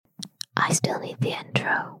I still need the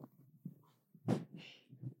intro.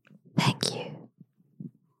 Thank you.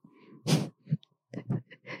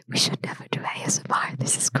 We should never do ASMR.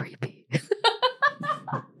 This is creepy.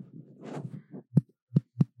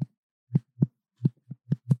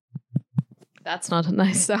 That's not a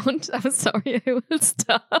nice sound. I'm sorry, I will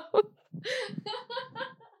stop.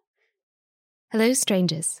 Hello,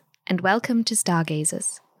 strangers, and welcome to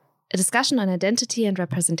Stargazers, a discussion on identity and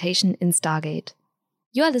representation in Stargate.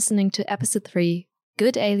 You are listening to Episode 3,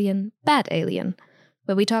 Good Alien, Bad Alien,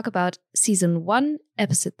 where we talk about Season 1,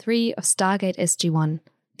 Episode 3 of Stargate SG-1,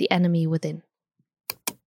 The Enemy Within.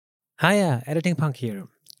 Hiya, Editing Punk here,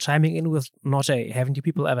 chiming in with not a haven't you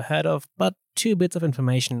people ever heard of, but 2 bits of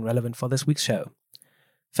information relevant for this week's show.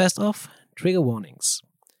 First off, trigger warnings.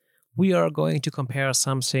 We are going to compare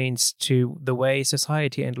some scenes to the way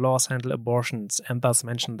society and laws handle abortions and thus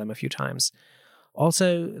mention them a few times.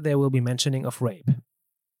 Also, there will be mentioning of rape.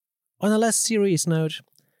 On a less serious note,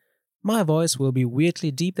 my voice will be weirdly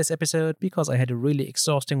deep this episode because I had a really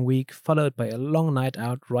exhausting week followed by a long night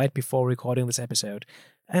out right before recording this episode,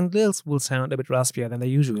 and Lils will sound a bit raspier than they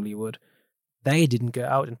usually would. They didn't go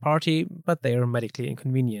out and party, but they are medically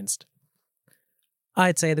inconvenienced.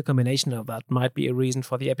 I'd say the combination of that might be a reason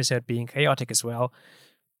for the episode being chaotic as well,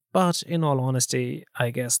 but in all honesty, I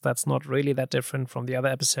guess that's not really that different from the other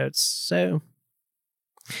episodes, so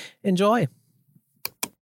enjoy!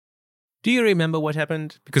 Do you remember what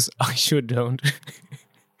happened? Because I sure don't.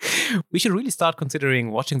 We should really start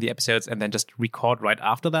considering watching the episodes and then just record right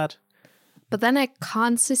after that. But then I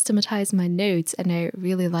can't systematize my notes, and I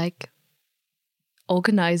really like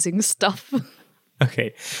organizing stuff.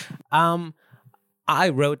 Okay. I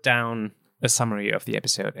wrote down a summary of the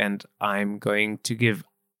episode, and I'm going to give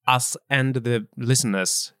us and the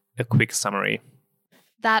listeners a quick summary.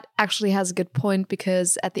 That actually has a good point,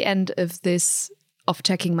 because at the end of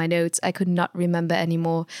checking my notes, I could not remember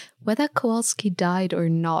anymore whether Kowalski died or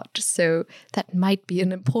not. So that might be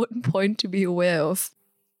an important point to be aware of.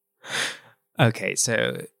 Okay,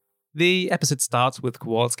 so the episode starts with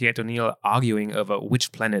Kowalski and O'Neill arguing over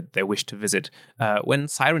which planet they wish to visit. When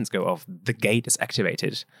sirens go off, the gate is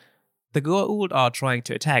activated. The Goa'uld are trying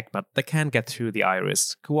to attack, but they can't get through the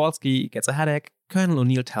iris. Kowalski gets a headache. Colonel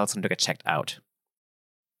O'Neill tells him to get checked out.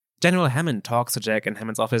 General Hammond talks to Jack in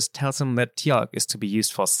Hammond's office, tells him that Teal'c is to be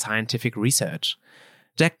used for scientific research.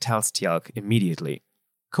 Jack tells Teal'c immediately.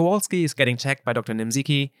 Kowalski is getting checked by Dr.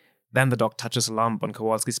 Nimziki. Then the doc touches a lump on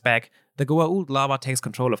Kowalski's back. The Goa'uld larva takes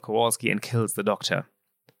control of Kowalski and kills the doctor.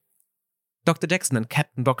 Dr. Jackson and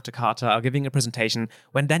Captain Dr. Carter are giving a presentation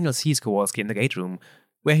when Daniel sees Kowalski in the gate room,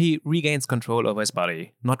 where he regains control over his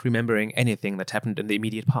body, not remembering anything that happened in the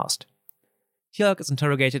immediate past. Teal'c is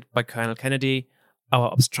interrogated by Colonel Kennedy, our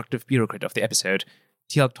obstructive bureaucrat of the episode.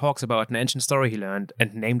 Teal'c talks about an ancient story he learned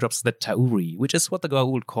and name drops the Ta'uri, which is what the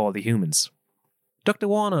Goa'uld call the humans. Dr.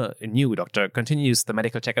 Warner, a new doctor, continues the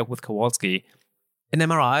medical checkup with Kowalski. An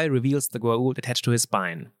MRI reveals the Goa'uld attached to his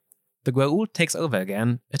spine. The Goa'uld takes over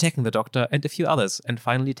again, attacking the doctor and a few others, and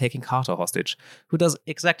finally taking Carter hostage, who does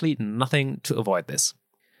exactly nothing to avoid this.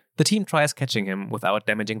 The team tries catching him without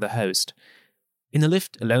damaging the host. In a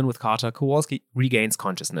lift, alone with Carter, Kowalski regains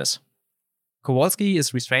consciousness. Kowalski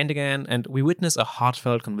is restrained again, and we witness a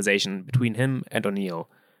heartfelt conversation between him and O'Neill.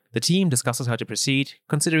 The team discusses how to proceed,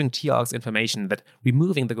 considering Teal'c's information that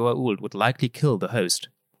removing the Goa'uld would likely kill the host.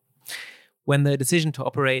 When the decision to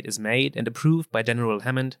operate is made and approved by General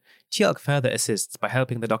Hammond, Teal'c further assists by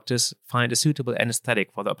helping the doctors find a suitable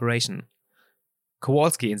anesthetic for the operation.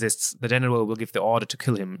 Kowalski insists the general will give the order to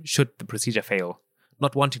kill him should the procedure fail,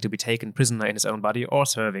 not wanting to be taken prisoner in his own body or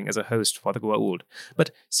serving as a host for the Goa'uld, but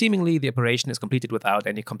seemingly the operation is completed without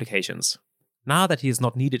any complications. Now that he is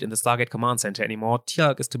not needed in the Stargate Command Center anymore,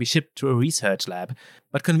 Teal'c is to be shipped to a research lab,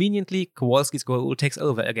 but conveniently, Kowalski's Goa'uld takes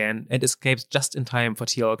over again and escapes just in time for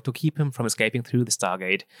Teal'c to keep him from escaping through the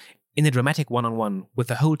Stargate, in a dramatic one-on-one with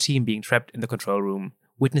the whole team being trapped in the control room,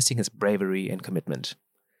 witnessing his bravery and commitment.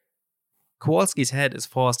 Kowalski's head is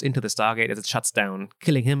forced into the Stargate as it shuts down,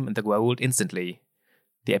 killing him and the Goa'uld instantly.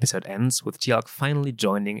 The episode ends with Teal'c finally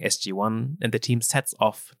joining SG-1, and the team sets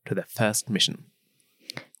off to their first mission.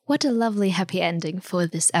 What a lovely happy ending for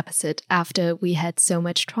this episode after we had so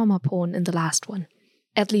much trauma porn in the last one.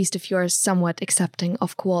 At least if you're somewhat accepting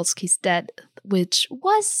of Kowalski's death, which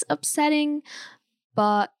was upsetting,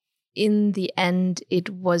 but in the end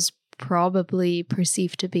it was probably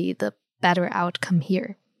perceived to be the better outcome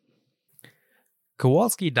here.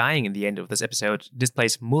 Kowalski dying in the end of this episode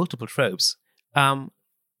displays multiple tropes,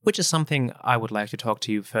 which is something I would like to talk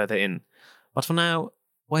to you further in. But for now,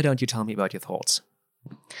 why don't you tell me about your thoughts?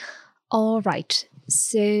 All right.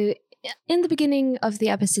 So in the beginning of the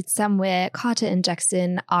episode somewhere, Carter and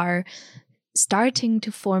Jackson are starting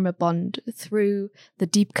to form a bond through the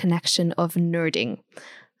deep connection of nerding.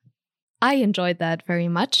 I enjoyed that very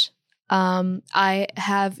much. I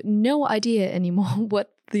have no idea anymore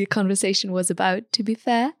what the conversation was about, to be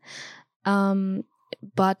fair.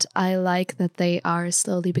 But I like that they are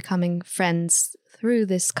slowly becoming friends through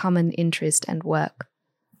this common interest and work.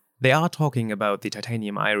 They are talking about the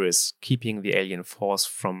titanium iris keeping the alien force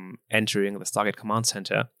from entering the Stargate Command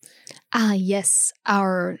Center. Ah, yes,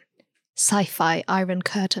 our sci-fi Iron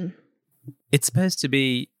Curtain. It's supposed to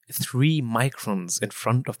be 3 microns in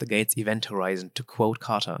front of the gate's event horizon, to quote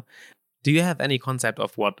Carter. Do you have any concept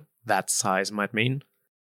of what that size might mean?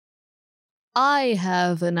 I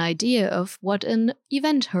have an idea of what an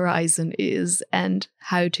event horizon is and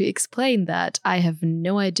how to explain that. I have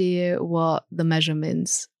no idea what the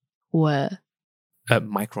measurements were.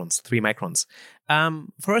 Microns, 3 microns.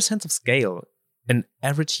 For a sense of scale, an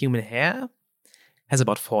average human hair has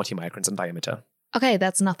about 40 microns in diameter. Okay,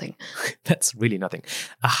 that's nothing. That's really nothing.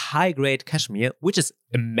 A high-grade cashmere, which is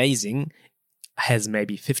amazing, has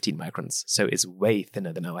maybe 15 microns, so it's way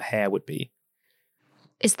thinner than our hair would be.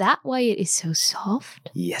 Is that why it is so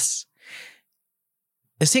soft? Yes.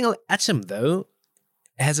 A single atom, though,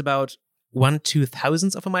 has about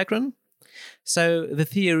 1/2000th of a micron. So the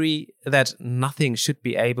theory that nothing should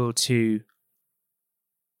be able to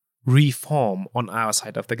reform on our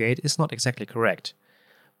side of the gate is not exactly correct.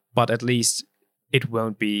 But at least it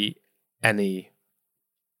won't be any...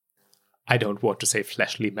 I don't want to say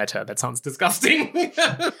fleshly matter. That sounds disgusting. Yes,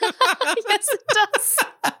 it does.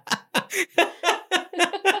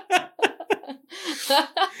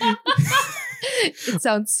 It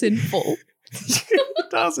sounds sinful. It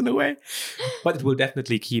does in a way. But it will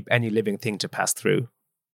definitely keep any living thing to pass through.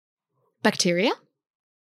 Bacteria?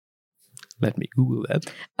 Let me Google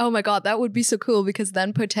that. Oh my god, that would be so cool, because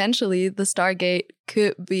then potentially the Stargate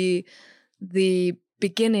could be the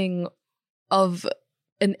beginning of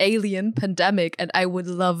an alien pandemic, and I would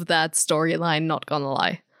love that storyline, not gonna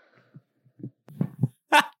lie.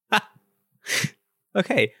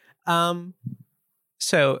 Okay.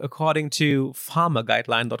 So, according to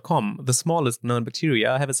pharmaguideline.com, the smallest known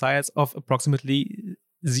bacteria have a size of approximately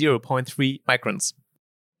 0.3 microns.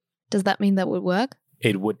 Does that mean that would work?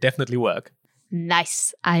 It would definitely work.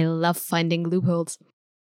 Nice. I love finding loopholes.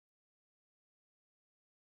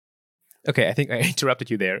 Okay, I think I interrupted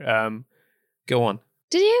you there. Go on.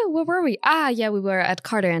 Did you? Where were we? Ah, yeah, we were at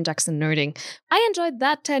Carter and Jackson nerding. I enjoyed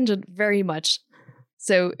that tangent very much.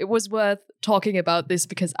 So it was worth talking about this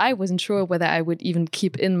because I wasn't sure whether I would even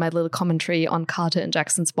keep in my little commentary on Carter and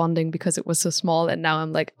Jackson's bonding because it was so small. And now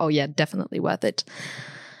I'm like, oh yeah, definitely worth it.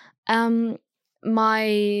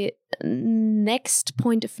 My next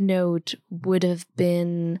point of note would have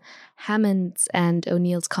been Hammond's and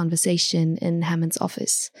O'Neill's conversation in Hammond's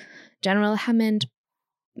office. General Hammond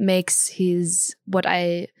makes what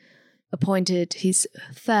I appointed his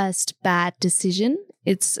first bad decision.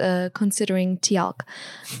 It's considering Teal'c.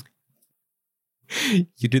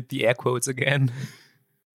 You did the air quotes again.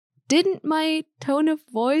 Didn't my tone of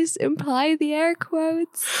voice imply the air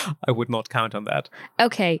quotes? I would not count on that.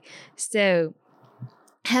 Okay, so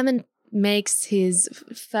Hammond makes his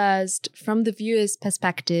first, from the viewer's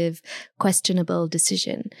perspective, questionable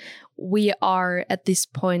decision. We are at this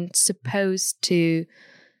point supposed to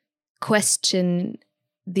question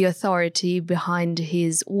the authority behind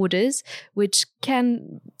his orders, which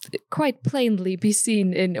can quite plainly be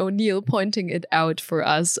seen in O'Neill pointing it out for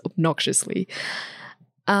us obnoxiously.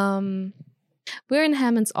 We're in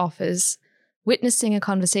Hammond's office, witnessing a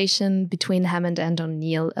conversation between Hammond and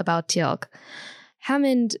O'Neill about Teal'c.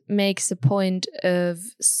 Hammond makes a point of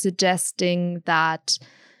suggesting that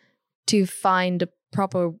to find a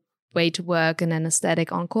proper way to work an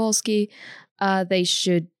anesthetic on Kowalski, they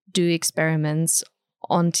should do experiments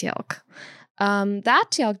on Teal'c. That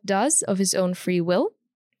Teal'c does of his own free will,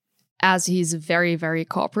 as he's very, very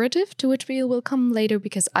cooperative, to which we will come later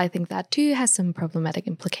because I think that too has some problematic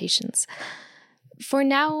implications. For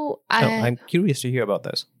now, I'm curious to hear about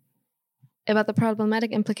this. About the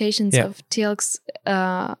problematic implications of Teal'c's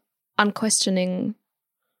unquestioning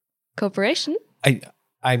cooperation?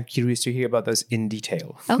 I'm curious to hear about those in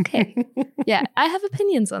detail. Okay. Yeah, I have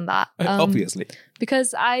opinions on that. Obviously.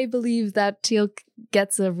 Because I believe that Teal'c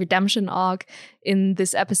gets a redemption arc in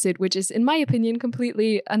this episode, which is, in my opinion,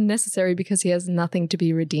 completely unnecessary because he has nothing to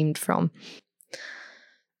be redeemed from.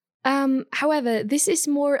 However, this is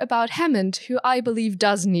more about Hammond, who I believe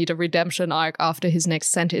does need a redemption arc after his next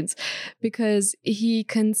sentence, because he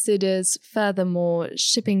considers furthermore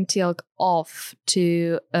shipping Teal'c off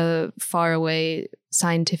to a faraway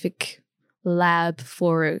scientific lab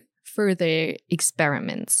for further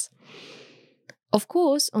experiments. Of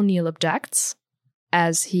course, O'Neill objects,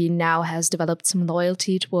 as he now has developed some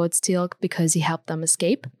loyalty towards Teal'c because he helped them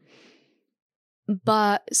escape.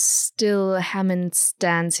 But still, Hammond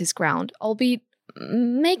stands his ground, albeit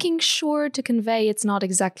making sure to convey it's not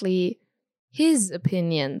exactly his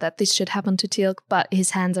opinion that this should happen to Teal'c, but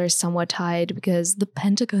his hands are somewhat tied because the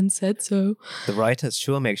Pentagon said so. The writers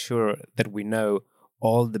sure make sure that we know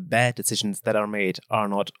all the bad decisions that are made are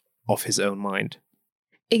not of his own mind.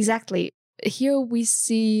 Exactly. Here we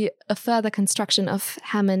see a further construction of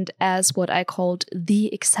Hammond as what I called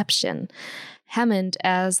the exception. Hammond,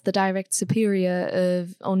 as the direct superior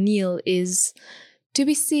of O'Neill, is to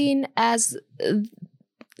be seen as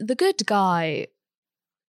the good guy,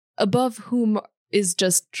 above whom is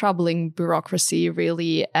just troubling bureaucracy,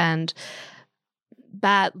 really, and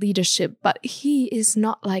bad leadership. But he is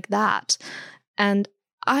not like that. And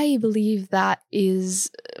I believe that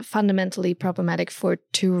is fundamentally problematic for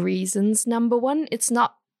two reasons. Number one, it's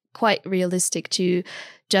not quite realistic to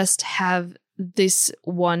just have this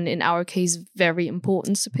one, in our case, very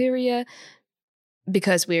important superior,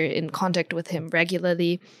 because we're in contact with him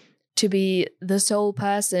regularly, to be the sole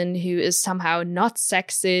person who is somehow not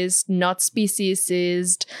sexist, not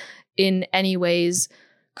speciesist, in any ways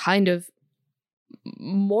kind of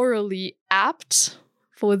morally apt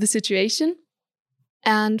for the situation.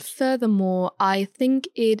 And furthermore, I think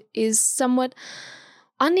it is somewhat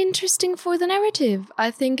uninteresting for the narrative.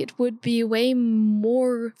 I think it would be way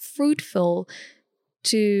more fruitful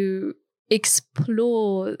to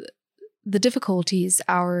explore the difficulties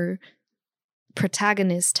our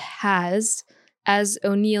protagonist has, as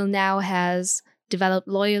O'Neill now has developed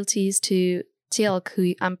loyalties to Teal'c,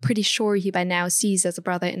 who I'm pretty sure he by now sees as a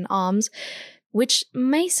brother in arms, which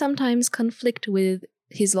may sometimes conflict with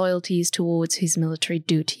his loyalties towards his military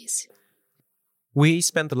duties. We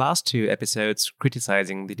spent the last two episodes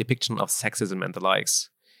criticizing the depiction of sexism and the likes.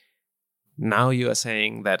 Now you are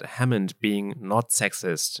saying that Hammond being not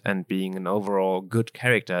sexist and being an overall good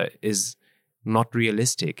character is not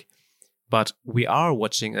realistic. But we are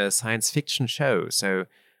watching a science fiction show, so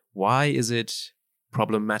why is it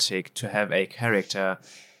problematic to have a character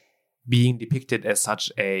being depicted as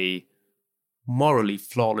such a morally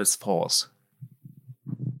flawless force?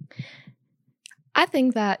 I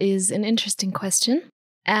think that is an interesting question,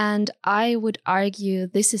 and I would argue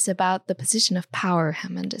this is about the position of power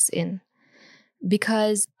Hammond is in,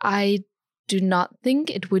 because I do not think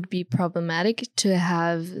it would be problematic to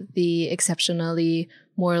have the exceptionally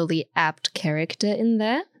morally apt character in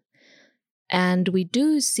there, and we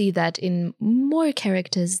do see that in more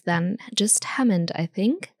characters than just Hammond, I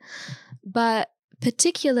think, but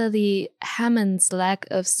particularly Hammond's lack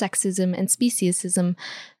of sexism and speciesism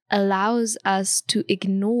allows us to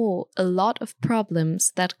ignore a lot of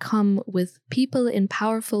problems that come with people in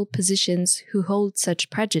powerful positions who hold such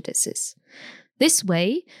prejudices. This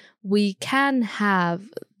way, we can have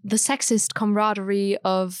the sexist camaraderie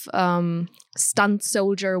of Stunt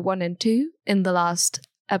Soldier 1 and 2. In the last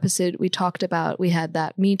episode we talked about, we had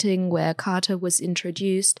that meeting where Carter was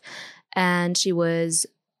introduced and she was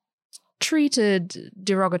treated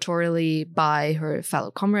derogatorily by her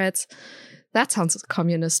fellow comrades. That sounds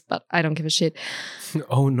communist, but I don't give a shit.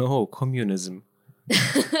 Oh no, communism.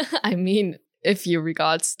 I mean, if you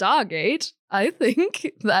regard Stargate, I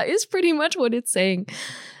think that is pretty much what it's saying.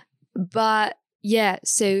 But yeah,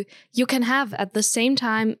 so you can have at the same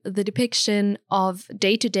time the depiction of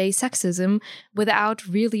day-to-day sexism without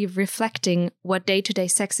really reflecting what day-to-day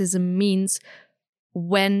sexism means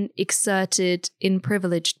when exerted in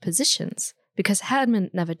privileged positions, because Hammond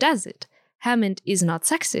never does it. Hammond is not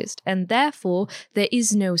sexist, and therefore there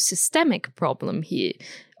is no systemic problem here.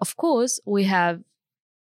 Of course, we have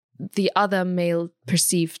the other male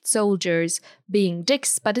perceived soldiers being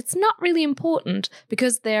dicks, but it's not really important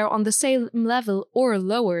because they're on the same level or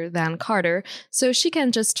lower than Carter, so she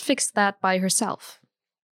can just fix that by herself.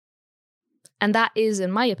 And that is,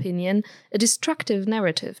 in my opinion, a destructive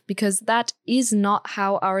narrative, because that is not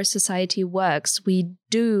how our society works. We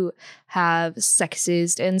do have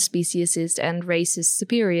sexist and speciesist and racist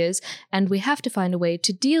superiors, and we have to find a way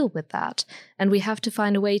to deal with that. And we have to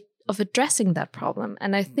find a way of addressing that problem.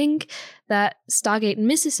 And I think that Stargate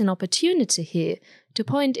misses an opportunity here to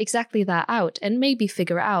point exactly that out and maybe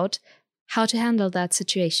figure out how to handle that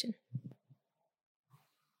situation.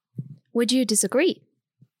 Would you disagree?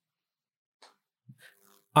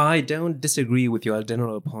 I don't disagree with your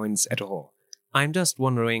general points at all. I'm just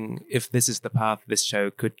wondering if this is the path this show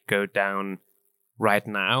could go down right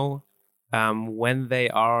now, when they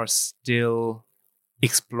are still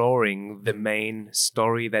exploring the main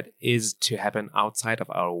story that is to happen outside of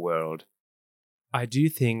our world. I do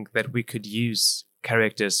think that we could use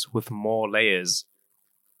characters with more layers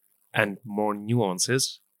and more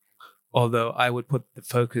nuances, although I would put the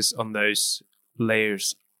focus on those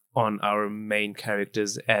layers on our main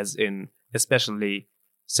characters, as in especially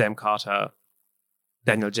Sam Carter,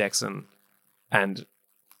 Daniel Jackson, and,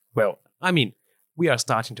 well, I mean, we are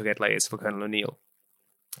starting to get layers for Colonel O'Neill.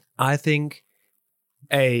 I think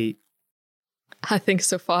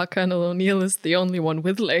so far Colonel O'Neill is the only one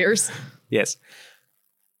with layers. Yes.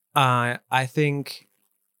 I think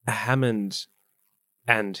Hammond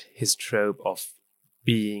and his trope of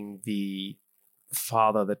being the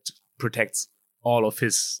father that protects all of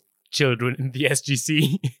his children in the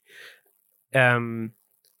SGC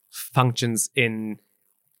functions in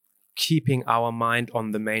keeping our mind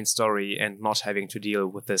on the main story and not having to deal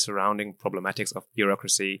with the surrounding problematics of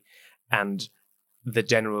bureaucracy and the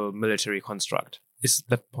general military construct. Is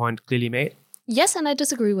the point clearly made? Yes, and I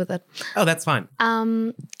disagree with it. Oh, that's fine.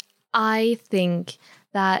 I think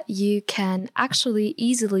that you can actually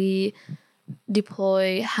easily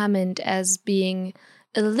deploy Hammond as being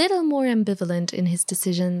a little more ambivalent in his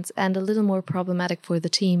decisions and a little more problematic for the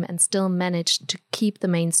team and still manage to keep the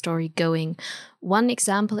main story going. One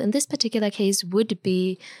example in this particular case would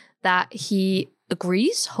be that he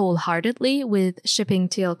agrees wholeheartedly with shipping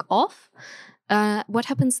Teal'c off. What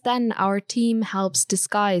happens then? Our team helps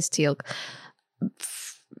disguise Teal'c.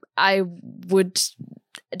 I would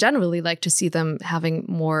generally like to see them having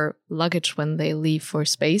more luggage when they leave for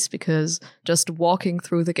space, because just walking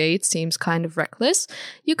through the gate seems kind of reckless.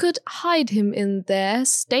 You could hide him in there,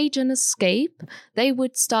 stage an escape. They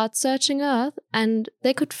would start searching Earth, and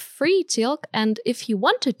they could free Teal'c, and if he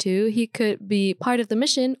wanted to, he could be part of the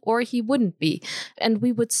mission, or he wouldn't be. And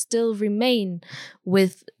we would still remain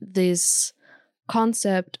with this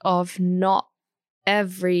concept of not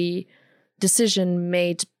every decision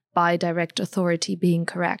made by direct authority being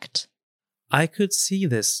correct. I could see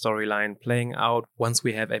this storyline playing out once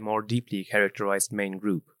we have a more deeply characterized main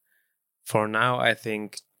group. For now, I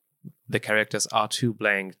think the characters are too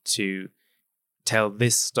blank to tell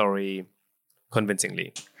this story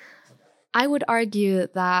convincingly. I would argue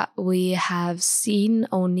that we have seen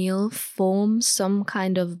O'Neill form some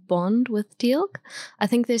kind of bond with Teal'c. I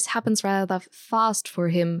think this happens rather fast for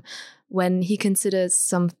him when he considers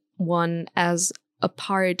someone as a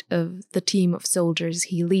part of the team of soldiers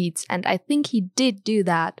he leads. And I think he did do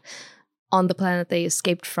that on the planet they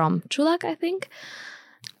escaped from. Chulak, I think?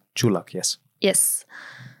 Chulak, yes. Yes.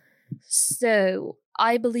 So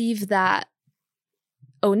I believe that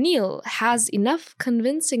O'Neill has enough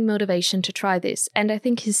convincing motivation to try this, and I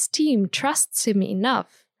think his team trusts him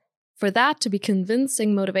enough for that to be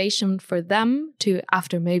convincing motivation for them to,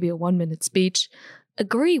 after maybe a 1-minute speech,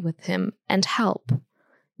 agree with him and help.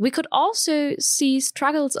 We could also see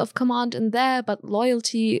struggles of command in there, but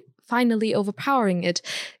loyalty finally overpowering it,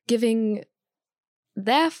 giving,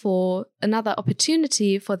 therefore, another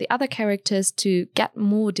opportunity for the other characters to get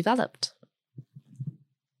more developed.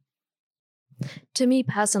 To me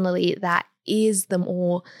personally, that is the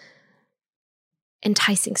more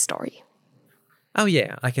enticing story. Oh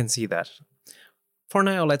yeah, I can see that. For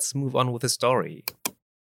now, let's move on with the story.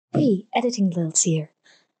 Hey, editing Lils here.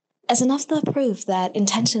 As enough the proof that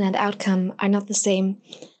intention and outcome are not the same,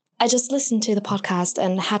 I just listened to the podcast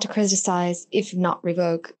and had to criticize, if not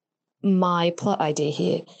revoke, my plot idea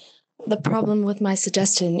here. The problem with my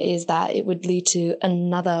suggestion is that it would lead to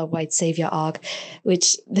another white savior arc,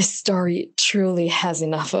 which this story truly has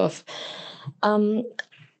enough of. I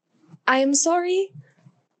am sorry.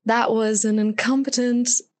 That was an incompetent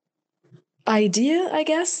idea, I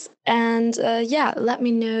guess. And let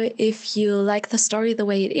me know if you like the story the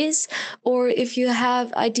way it is, or if you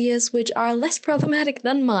have ideas which are less problematic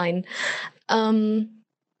than mine. Thank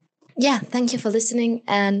you for listening,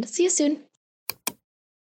 and see you soon.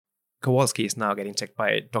 Kowalski is now getting checked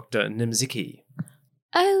by Dr. Nimziki.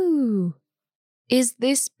 Oh, is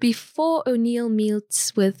this before O'Neill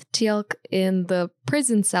meets with Teal'c in the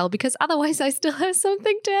prison cell? Because otherwise I still have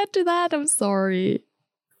something to add to that. I'm sorry.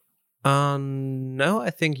 No, I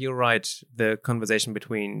think you're right. The conversation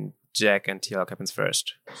between Jack and Teal'c happens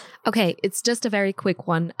first. Okay, it's just a very quick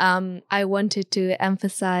one. I wanted to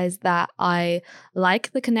emphasize that I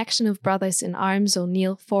like the connection of brothers in arms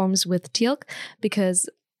O'Neill forms with Teal'c, because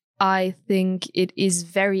I think it is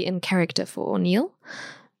very in character for O'Neill.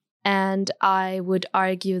 And I would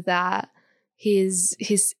argue that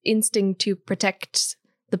his instinct to protect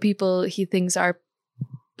the people he thinks are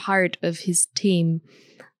part of his team.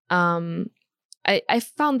 I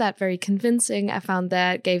found that very convincing. I found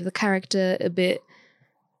that gave the character a bit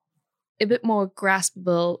more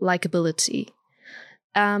graspable likability.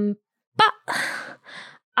 But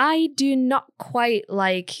I do not quite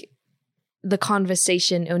like the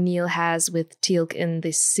conversation O'Neill has with Teal'c in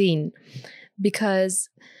this scene, because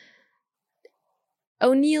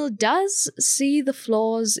O'Neill does see the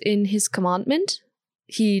flaws in his commandment.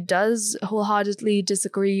 He does wholeheartedly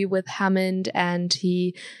disagree with Hammond, and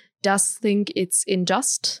he does think it's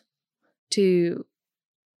unjust to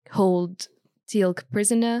hold Teal'c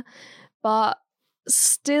prisoner. But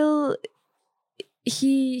still,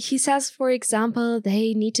 he says, for example,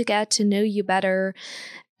 they need to get to know you better.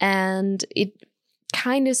 And it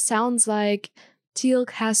kind of sounds like Teal'c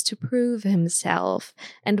has to prove himself.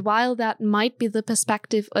 And while that might be the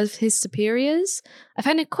perspective of his superiors, I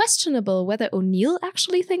find it questionable whether O'Neill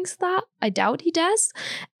actually thinks that. I doubt he does.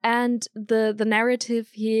 And the narrative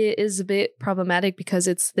here is a bit problematic because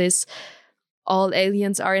it's this: all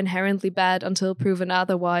aliens are inherently bad until proven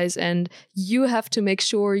otherwise, and you have to make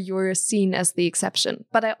sure you're seen as the exception.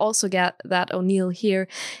 But I also get that O'Neill here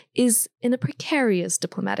is in a precarious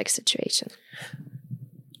diplomatic situation.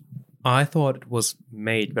 I thought it was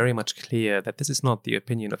made very much clear that this is not the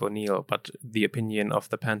opinion of O'Neill, but the opinion of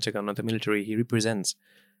the Pentagon and the military he represents.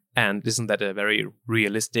 And isn't that a very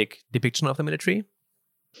realistic depiction of the military?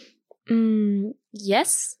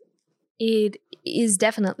 Yes, it is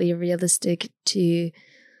definitely realistic to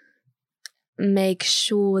make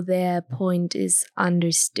sure their point is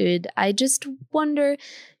understood. I just wonder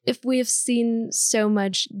if we've seen so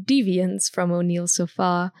much deviance from O'Neill so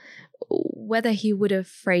far, whether he would have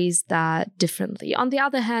phrased that differently. On the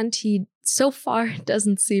other hand, he so far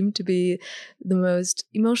doesn't seem to be the most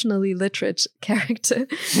emotionally literate character.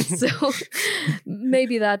 So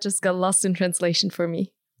maybe that just got lost in translation for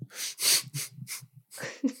me.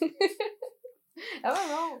 Am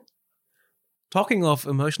I wrong? Talking of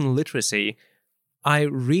emotional literacy, I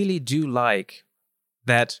really do like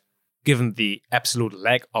that, given the absolute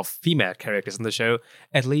lack of female characters in the show,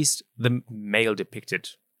 at least the male depicted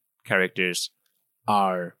characters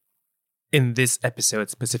are, in this episode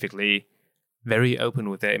specifically, very open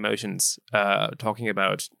with their emotions, talking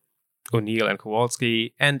about O'Neill and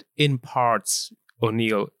Kowalski, and in parts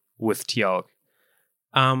O'Neill with Teal'c.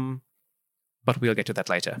 But we'll get to that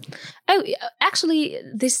later. Oh, actually,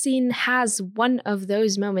 this scene has one of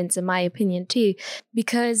those moments, in my opinion, too,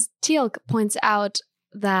 because Teal'c points out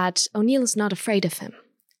that O'Neill is not afraid of him.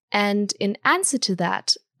 And in answer to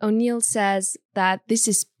that, O'Neill says that this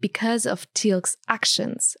is because of Teal'c's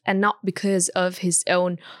actions and not because of his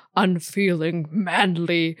own unfeeling,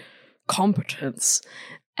 manly competence.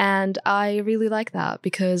 And I really like that,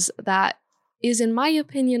 because that is, in my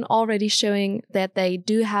opinion, already showing that they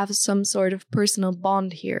do have some sort of personal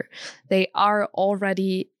bond here. They are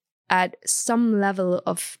already at some level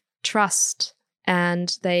of trust,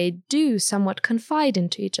 and they do somewhat confide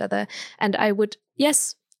into each other. And I would,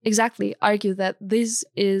 yes, exactly, argue that this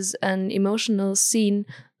is an emotional scene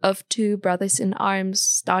of two brothers in arms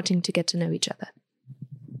starting to get to know each other.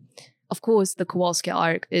 Of course, the Kowalski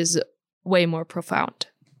arc is way more profound.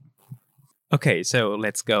 Okay, so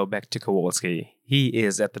let's go back to Kowalski. He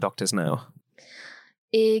is at the doctor's now.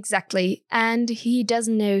 Exactly, and he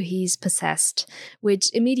doesn't know he's possessed,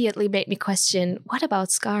 which immediately made me question, what about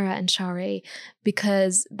Skara and Share?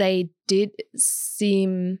 Because they did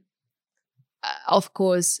seem, of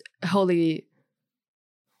course, wholly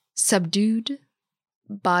subdued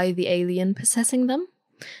by the alien possessing them,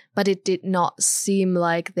 but it did not seem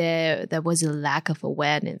like there was a lack of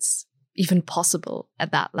awareness even possible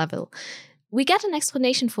at that level. We get an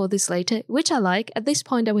explanation for this later, which I like. At this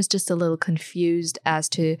point, I was just a little confused as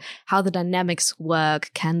to how the dynamics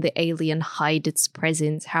work. Can the alien hide its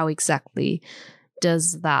presence? How exactly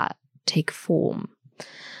does that take form?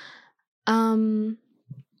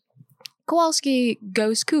 Kowalski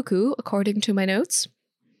goes cuckoo, according to my notes.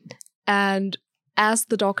 And as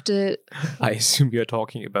the doctor... I assume you're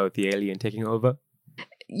talking about the alien taking over?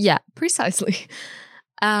 Yeah, precisely.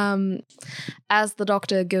 As the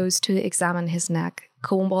doctor goes to examine his neck,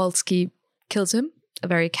 Kowalski kills him, a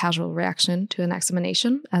very casual reaction to an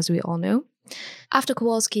examination, as we all know. After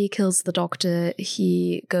Kowalski kills the doctor,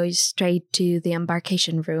 he goes straight to the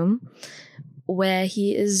embarkation room, where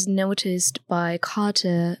he is noticed by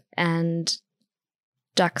Carter and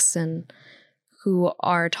Jackson, who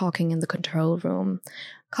are talking in the control room.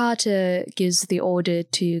 Carter gives the order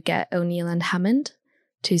to get O'Neill and Hammond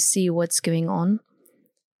to see what's going on.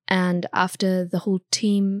 And after the whole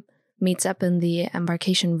team meets up in the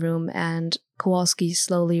embarkation room, and Kowalski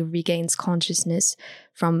slowly regains consciousness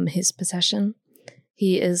from his possession.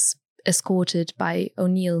 He is escorted by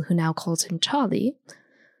O'Neill, who now calls him Charlie,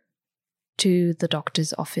 to the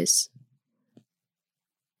doctor's office.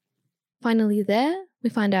 Finally there, we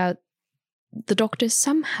find out the doctor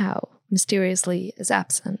somehow mysteriously is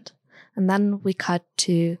absent. And then we cut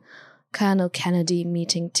to Colonel Kennedy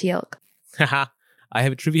meeting Teal'c. Haha, I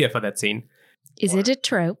have a trivia for that scene. Is it a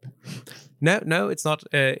trope? No, it's not.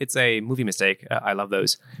 It's a movie mistake. I love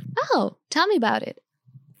those. Oh, tell me about it.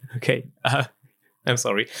 Okay, I'm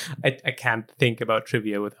sorry. I can't think about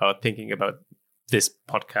trivia without thinking about this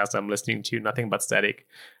podcast I'm listening to, Nothing But Static.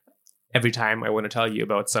 Every time I want to tell you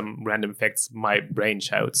about some random facts, my brain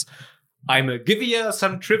shouts, I'm a give you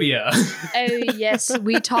some trivia. Oh, yes,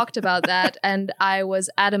 we talked about that, and I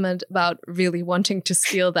was adamant about really wanting to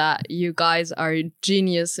steal that. You guys are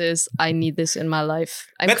geniuses. I need this in my life.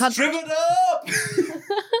 Let's triv it up!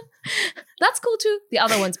 That's cool too. The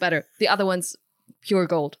other one's better. The other one's pure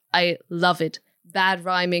gold. I love it. Bad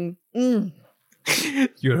rhyming.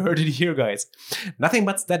 You heard it here, guys. Nothing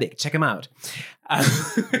But Static. Check him out.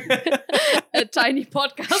 A tiny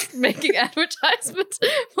podcast making advertisements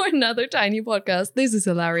for another tiny podcast. This is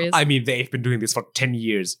hilarious. I mean, they've been doing this for 10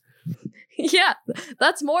 years. Yeah,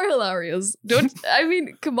 that's more hilarious.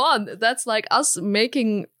 Come on. That's like us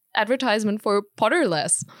making advertisement for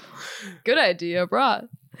Potterless. Good idea, brah.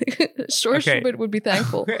 Sure, Okay. Schubert would be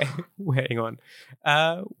thankful. Hang on.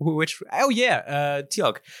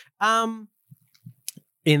 Teal'c.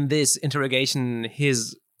 In this interrogation,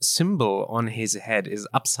 his symbol on his head is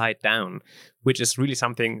upside down, which is really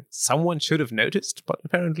something someone should have noticed, but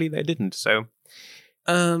apparently they didn't. So,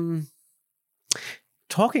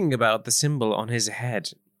 talking about the symbol on his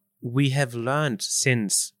head, we have learned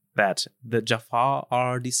since that the Jafar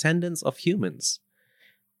are descendants of humans.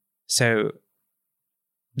 So,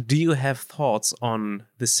 do you have thoughts on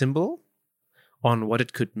the symbol? On what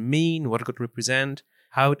it could mean, what it could represent,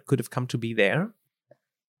 how it could have come to be there?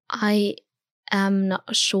 I am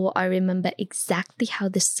not sure I remember exactly how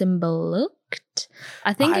the symbol looked.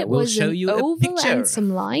 I think it was an oval and some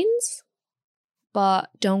lines, but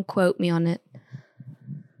don't quote me on it.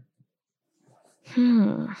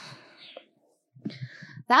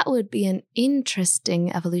 That would be an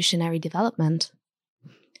interesting evolutionary development.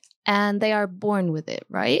 And they are born with it,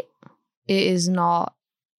 right? It is not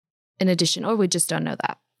an addition, or we just don't know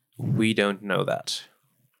that. We don't know that.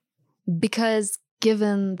 Because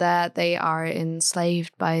given that they are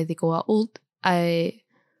enslaved by the Goa'uld, I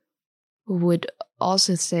would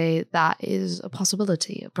also say that is a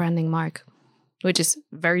possibility, a branding mark, which is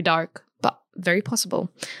very dark, but very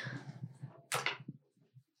possible.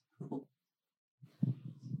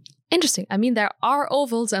 Interesting. I mean, there are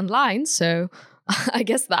ovals and lines, so I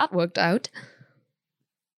guess that worked out.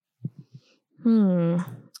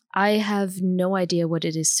 I have no idea what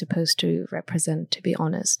it is supposed to represent, to be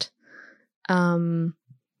honest.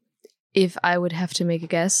 If I would have to make a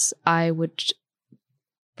guess, I would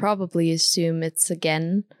probably assume it's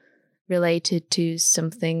again related to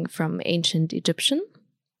something from ancient Egyptian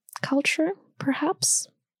culture, perhaps.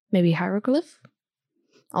 Maybe hieroglyph?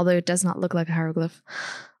 Although it does not look like a hieroglyph.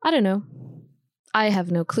 I don't know. I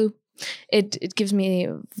have no clue. It gives me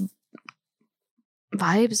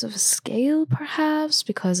vibes of a scale, perhaps,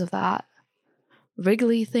 because of that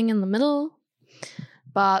wriggly thing in the middle.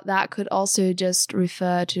 But that could also just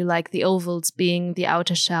refer to like the ovals being the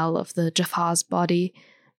outer shell of the Jafar's body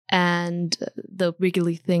and the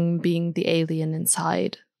wriggly thing being the alien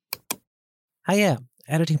inside. Hiya,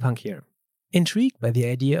 Editing Punk here. Intrigued by the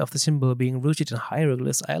idea of the symbol being rooted in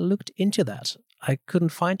hieroglyphs, I looked into that. I couldn't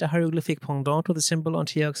find a hieroglyphic pendant to the symbol on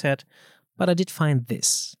Teal'c's head, but I did find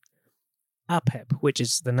this. Apep, which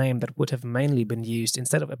is the name that would have mainly been used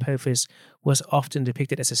instead of Apophis, was often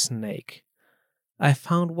depicted as a snake. I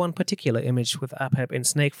found one particular image with Apep in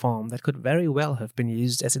snake form that could very well have been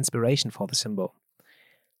used as inspiration for the symbol.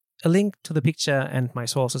 A link to the picture and my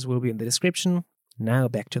sources will be in the description. Now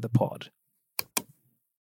back to the pod.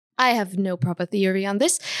 I have no proper theory on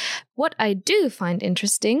this. What I do find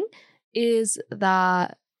interesting is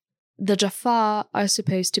that the Jafar are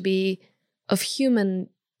supposed to be of human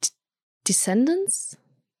descendants.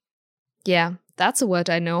 Yeah, that's a word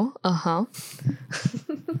I know.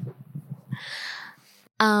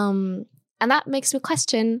 And that makes me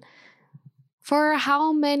question, for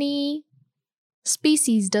how many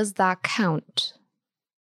species does that count?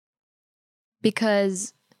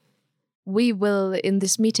 Because we will, in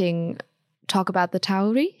this meeting, talk about the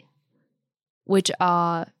Tauri, which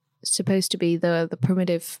are supposed to be the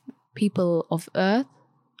primitive people of Earth.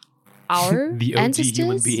 our The OG ancestors.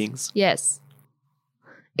 human beings. Yes,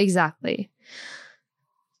 exactly.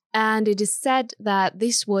 And it is said that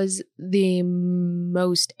this was the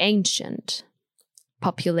most ancient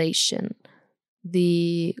population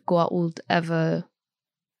the Goa'uld ever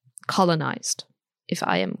colonized, if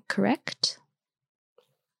I am correct.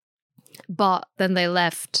 But then they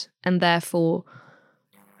left, and therefore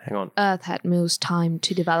Hang on. Earth had most time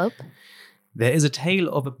to develop. There is a tale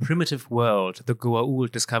of a primitive world the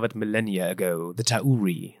Goa'uld discovered millennia ago, the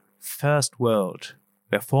Ta'uri, first world,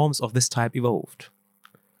 where forms of this type evolved.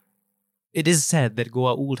 It is said that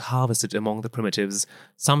Goa'uld harvested among the primitives.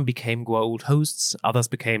 Some became Goa'uld hosts, others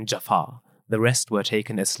became Jafar. The rest were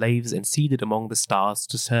taken as slaves and seeded among the stars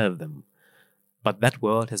to serve them. But that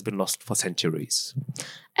world has been lost for centuries.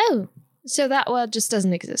 Oh, so that world just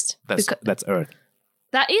doesn't exist. That's Earth.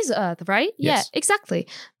 That is Earth, right? Yes. Yeah, exactly.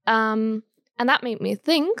 And that made me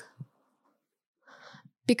think,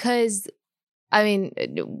 because, I mean,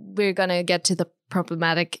 we're going to get to the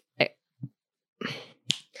problematic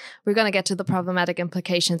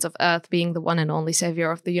implications of Earth being the one and only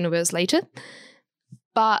savior of the universe later.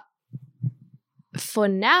 But for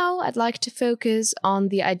now, I'd like to focus on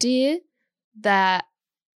the idea that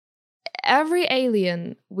every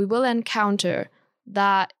alien we will encounter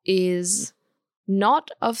that is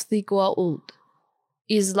not of the Goa'uld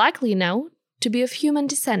is likely now to be of human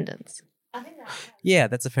descendants. Yeah,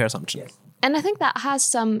 that's a fair assumption. Yes. And I think that has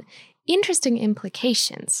some interesting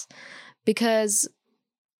implications, because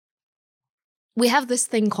we have this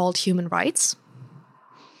thing called human rights.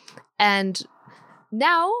 And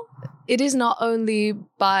now it is not only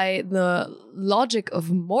by the logic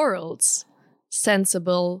of morals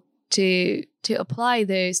sensible to apply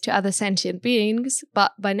those to other sentient beings,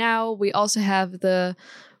 but by now we also have the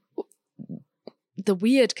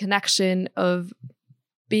weird connection of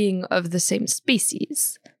being of the same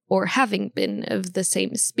species, or having been of the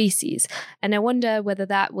same species. And I wonder whether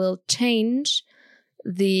that will change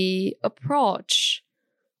the approach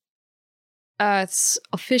Earth's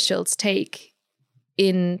officials take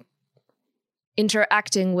in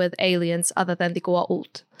interacting with aliens other than the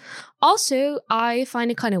Goa'uld. Also, I find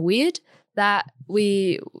it kind of weird that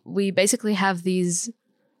we basically have these,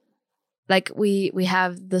 like, we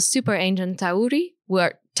have the super ancient Ta'uri, who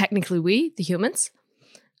are technically we, the humans,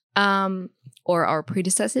 or our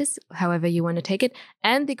predecessors, however you want to take it,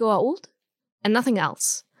 and the Goa'uld, and nothing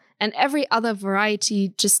else. And every other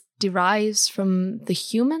variety just derives from the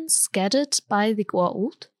humans scattered by the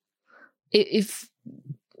Goa'uld. If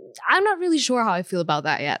I'm not really sure how I feel about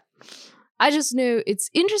that yet. I just know it's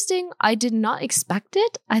interesting. I did not expect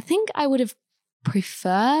it. I think I would have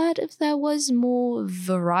preferred if there was more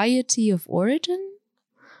variety of origin.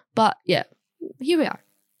 But yeah, here we are.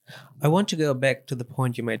 I want to go back to the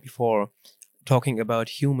point you made before, talking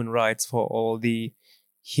about human rights for all the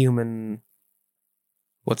human...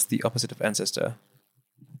 What's the opposite of ancestor?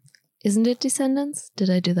 Isn't it descendants? Did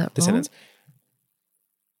I do that Descendants. wrong?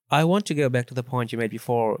 I want to go back to the point you made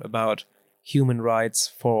before about human rights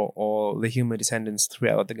for all the human descendants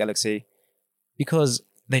throughout the galaxy, because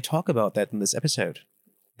they talk about that in this episode.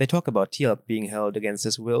 They talk about Teal'c being held against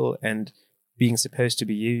his will and being supposed to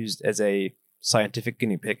be used as a scientific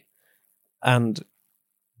guinea pig. And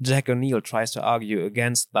Jack O'Neill tries to argue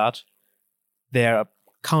against that. Their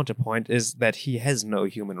counterpoint is that he has no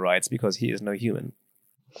human rights because he is no human.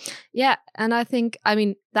 Yeah, and I think,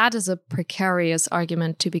 that is a precarious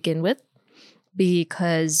argument to begin with,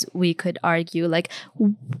 because we could argue, like,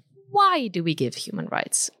 why do we give human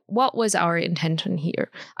rights? What was our intention here?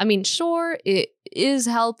 Sure, it is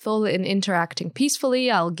helpful in interacting peacefully.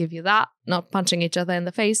 I'll give you that. Not punching each other in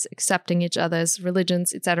the face, accepting each other's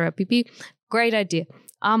religions, etc. pp. Great idea.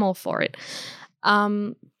 I'm all for it.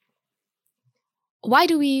 Why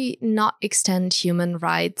do we not extend human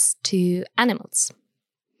rights to animals?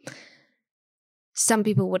 Some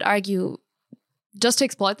people would argue just to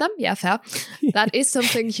exploit them. Yeah, fair. That is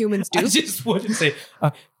something humans do. I just wanted to say,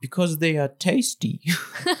 because they are tasty.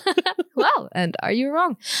 Well, and are you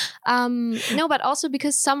wrong? No, but also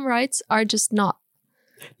because some rights are just not.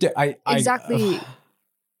 Exactly.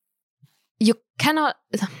 You cannot...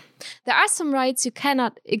 There are some rights you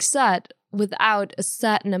cannot exert without a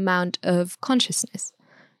certain amount of consciousness.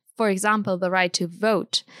 For example, the right to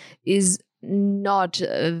vote is not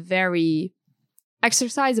very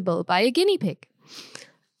exercisable by a guinea pig.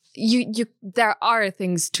 There are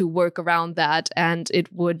things to work around that, and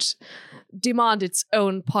it would demand its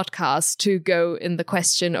own podcast to go in the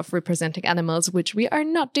question of representing animals, which we are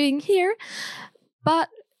not doing here. But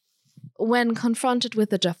when confronted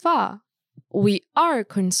with the Jafar, we are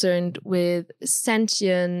concerned with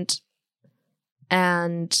sentient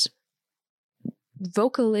and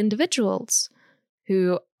vocal individuals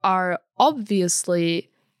who are obviously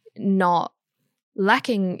not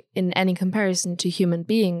lacking in any comparison to human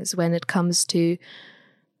beings when it comes to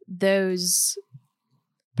those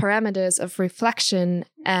parameters of reflection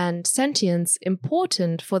and sentience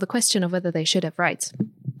important for the question of whether they should have rights.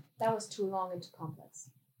 That was too long and too complex.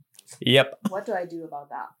 Yep. What do I do about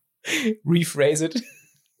that? Rephrase it.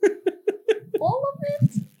 All of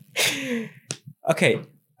it? Okay,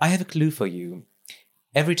 I have a clue for you.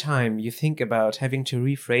 Every time you think about having to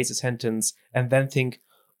rephrase a sentence and then think,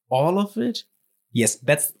 all of it? Yes,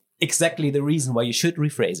 that's exactly the reason why you should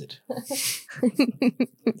rephrase it.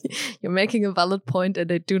 You're making a valid point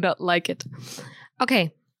and I do not like it.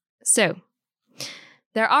 Okay, so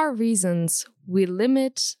there are reasons we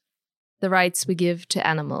limit the rights we give to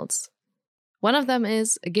animals. One of them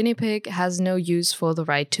is a guinea pig has no use for the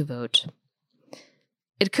right to vote.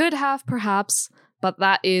 It could have, perhaps, but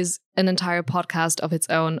that is an entire podcast of its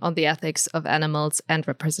own on the ethics of animals and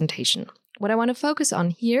representation. What I want to focus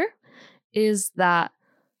on here is that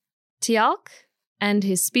Teal'c and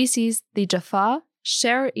his species, the Jaffa,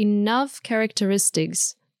 share enough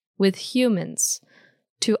characteristics with humans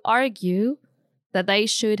to argue that they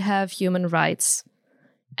should have human rights.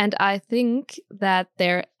 And I think that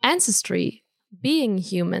their ancestry, being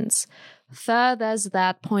humans, furthers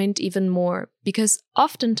that point even more, because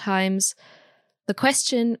oftentimes the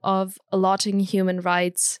question of allotting human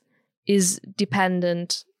rights is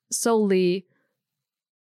dependent solely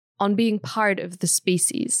on being part of the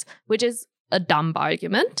species, which is a dumb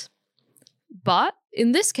argument. But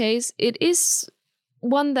in this case, it is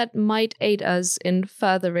one that might aid us in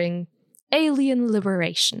furthering alien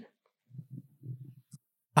liberation.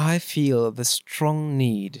 I feel the strong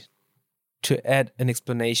need to add an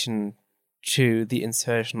explanation to the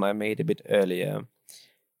insertion I made a bit earlier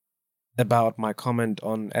about my comment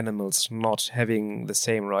on animals not having the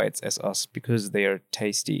same rights as us because they are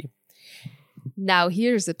tasty. Now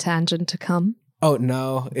here's a tangent to come. Oh,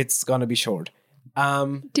 no, it's gonna be short.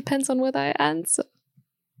 Depends on whether I answer.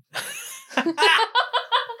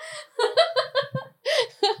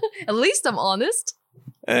 At least I'm honest.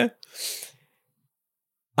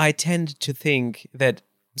 I tend to think that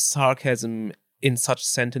sarcasm in such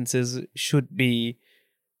sentences should be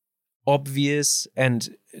obvious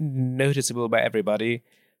and noticeable by everybody,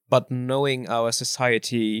 but knowing our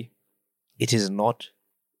society, it is not.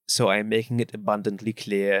 So I'm making it abundantly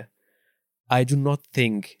clear. I do not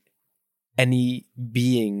think any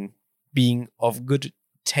being of good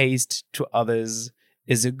taste to others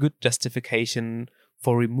is a good justification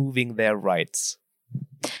for removing their rights.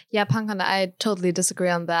 Yeah, Punk and I totally disagree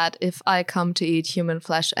on that. If I come to eat human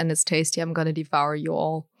flesh and it's tasty, I'm gonna devour you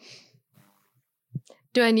all.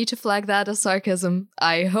 Do I need to flag that as sarcasm?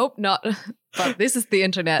 I hope not. But this is the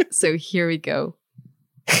internet, so here we go.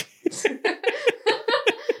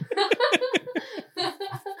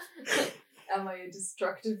 Am I a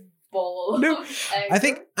destructive ball? No,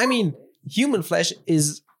 I mean, human flesh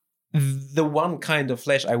is the one kind of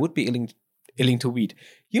flesh I would be willing to eat.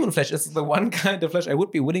 Human flesh is the one kind of flesh I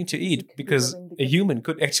would be willing to eat because a human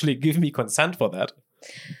could actually give me consent for that.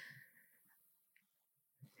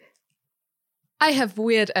 I have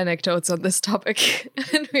weird anecdotes on this topic,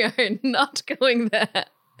 and we are not going there.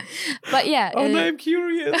 But yeah. Oh, no, I'm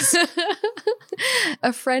curious.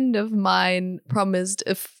 A friend of mine promised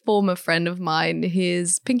a former friend of mine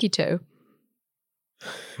his pinky toe.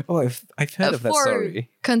 Oh, I've heard of that story.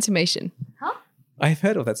 Consummation. Huh? I've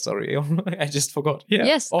heard of that story. I just forgot. Yeah.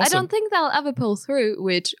 Yes, awesome. I don't think they'll ever pull through,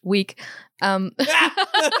 which weak.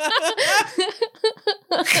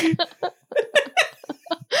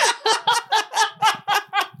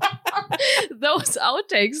 Those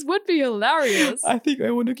outtakes would be hilarious. I think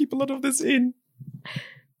I want to keep a lot of this in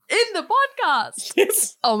the podcast.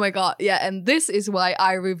 Yes. Oh my god, yeah, and this is why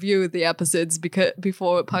I review the episodes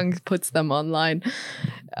before Punk puts them online.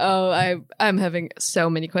 Oh, I'm having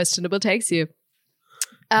so many questionable takes here.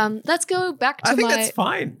 Let's go back to I think that's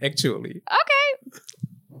fine, actually. Okay.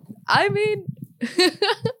 I mean,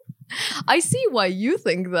 I see why you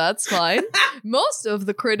think that's fine. Most of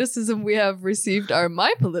the criticism we have received are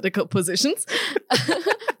my political positions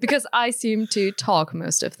because I seem to talk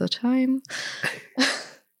most of the time.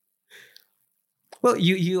 Well,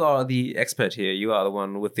 you are the expert here. You are the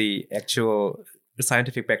one with the actual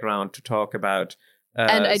scientific background to talk about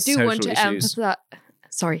and I do want to emphasize.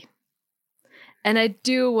 Sorry. And I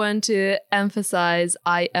do want to emphasize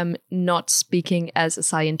I am not speaking as a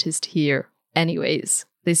scientist here. Anyways,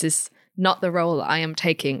 this is not the role I am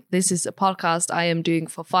taking. This is a podcast I am doing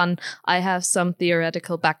for fun. I have some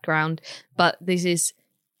theoretical background, but this is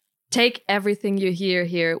take everything you hear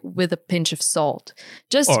here with a pinch of salt.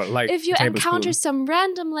 Just Or like if you a encounter tablespoon. some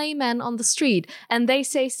random layman on the street and they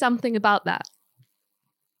say something about that,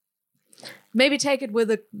 maybe take it with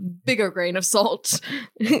a bigger grain of salt.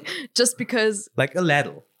 Just because, Like a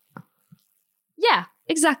ladle. yeah,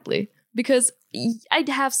 exactly. Because I'd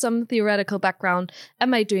have some theoretical background.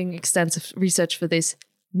 Am I doing extensive research for this?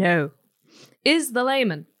 No. Is the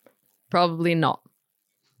layman? Probably not.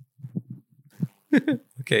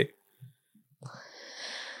 Okay.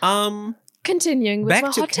 Continuing with Back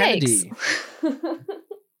my to hot Kennedy. takes.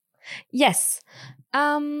 Yes.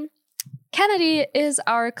 Kennedy is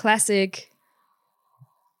our classic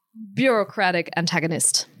bureaucratic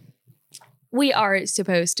antagonist. We are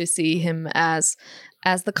supposed to see him as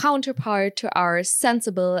the counterpart to our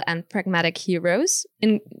sensible and pragmatic heroes,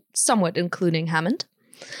 somewhat including Hammond.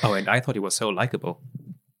 Oh, and I thought he was so likable.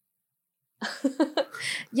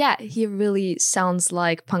 Yeah, he really sounds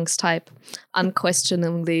like Punk's type.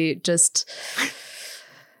 Unquestionably just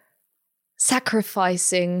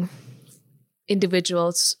sacrificing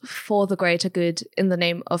individuals for the greater good in the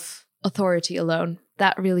name of authority alone.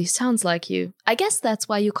 That really sounds like you. I guess that's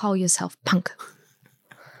why you call yourself Punk.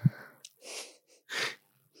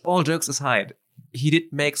 All jokes aside, he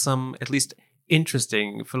did make some at least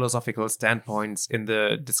interesting philosophical standpoints in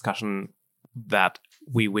the discussion that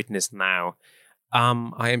we witnessed now.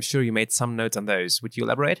 I am sure you made some notes on those. Would you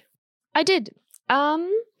elaborate? I did.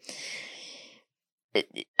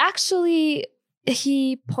 Actually,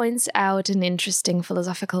 he points out an interesting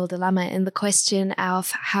philosophical dilemma in the question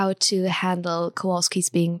of how to handle Kowalski's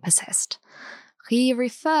being possessed. He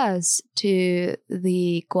refers to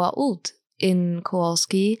the Goa'uld in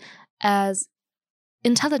Kowalski as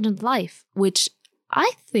intelligent life, which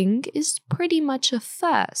I think is pretty much a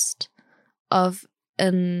first of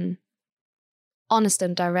an honest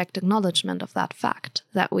and direct acknowledgement of that fact,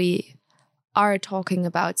 that we are talking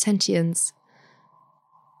about sentience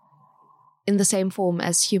in the same form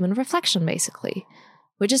as human reflection, basically,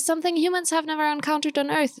 which is something humans have never encountered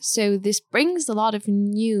on Earth. So this brings a lot of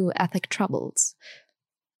new ethic troubles.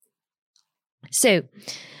 So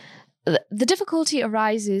the difficulty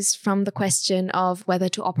arises from the question of whether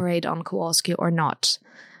to operate on Kowalski or not.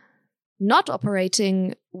 Not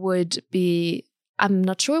operating would be, I'm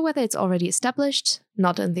not sure whether it's already established,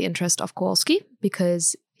 not in the interest of Kowalski,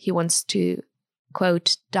 because he wants to,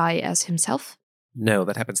 quote, die as himself. No,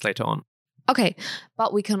 that happens later on. Okay,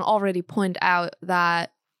 but we can already point out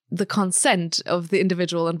that the consent of the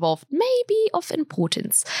individual involved may be of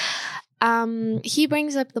importance. He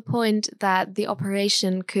brings up the point that the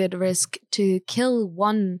operation could risk to kill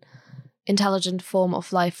one intelligent form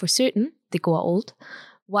of life for certain, the Goa'uld,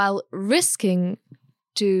 while risking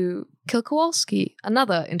to kill Kowalski,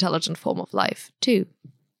 another intelligent form of life, too.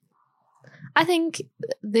 I think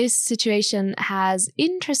this situation has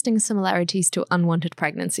interesting similarities to unwanted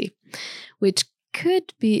pregnancy, which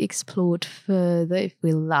could be explored further if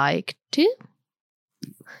we like to.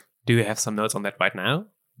 Do you have some notes on that right now?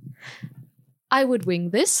 I would wing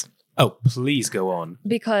this. Oh, please go on.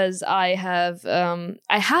 Because I have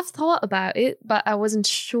thought about it, but I wasn't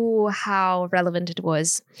sure how relevant it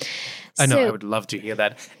was. I know, I would love to hear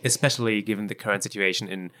that, especially given the current situation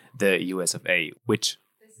in the US of A, which,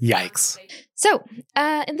 yikes. So,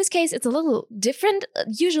 in this case, it's a little different.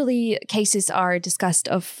 Usually, cases are discussed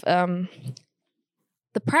of the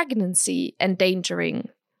pregnancy endangering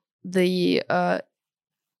the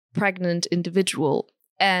pregnant individual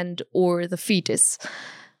and or the fetus.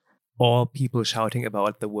 Or people shouting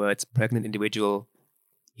about the words pregnant individual.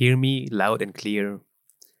 Hear me loud and clear.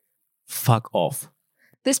 Fuck off.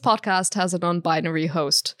 This podcast has a non-binary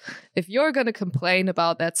host. If you're going to complain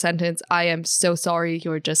about that sentence, I am so sorry.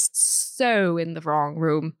 You're just so in the wrong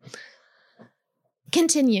room.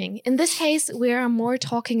 Continuing. In this case, we are more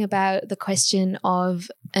talking about the question of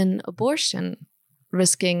an abortion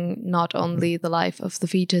risking not only the life of the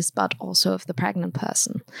fetus, but also of the pregnant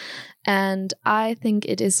person. And I think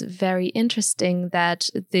it is very interesting that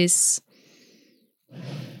this...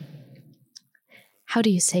 How do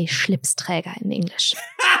you say Schlipsträger in English?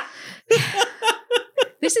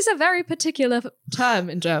 This is a very particular term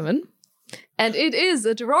in German, and it is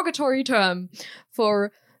a derogatory term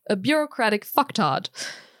for a bureaucratic fucktard.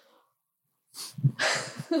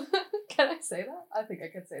 Can I say that? I think I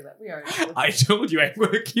can say that. We are. I told you I'm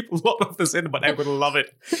going to keep a lot of this in, but I'm going to love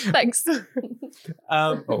it. Thanks.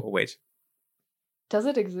 Oh, wait. Does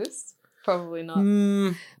it exist? Probably not.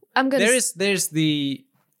 I'm gonna. There's the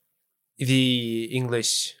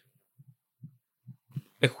English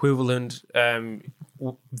equivalent.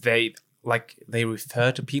 They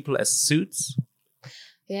refer to people as suits.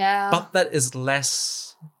 Yeah. But that is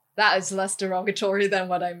less That is less derogatory than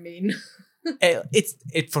what I mean.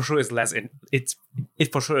 It for sure is less. It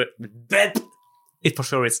for sure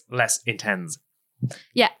is less intense.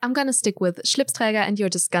 Yeah, I'm gonna stick with Schlipsträger, and you're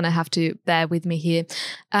just gonna have to bear with me here.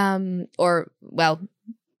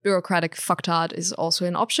 Bureaucratic fucktard is also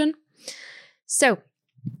an option. So,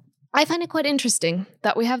 I find it quite interesting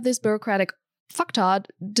that we have this bureaucratic fucktard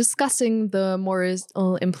discussing the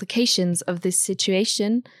moral implications of this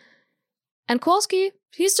situation. And Kowalski,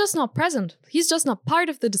 he's just not present. He's just not part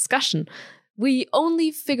of the discussion. We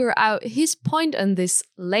only figure out his point on this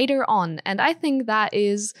later on. And I think that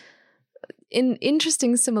is an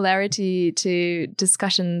interesting similarity to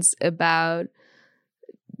discussions about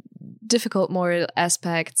difficult moral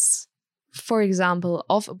aspects, for example,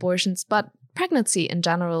 of abortions, but pregnancy in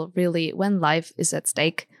general, really, when life is at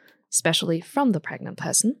stake, especially from the pregnant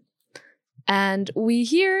person. And we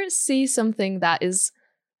here see something that is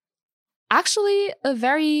actually a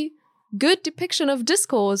very good depiction of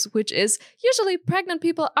discourse, which is usually pregnant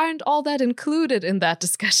people aren't all that included in that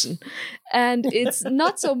discussion. And it's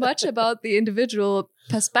not so much about the individual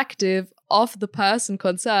perspective of the person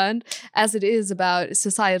concerned as it is about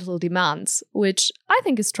societal demands, which I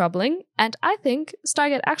think is troubling. And I think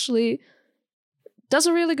Stargate actually does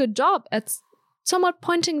a really good job at somewhat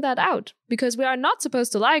pointing that out, because we are not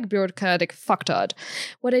supposed to like bureaucratic fucktard.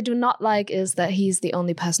 What I do not like is that he's the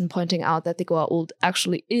only person pointing out that the Goa'uld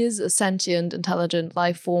actually is a sentient, intelligent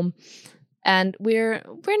life form, and we're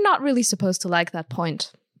not really supposed to like that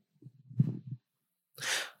point.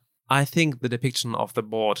 I think the depiction of the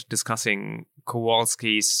board discussing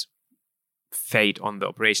Kowalski's fate on the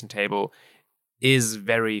operation table is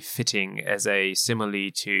very fitting as a simile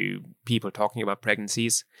to people talking about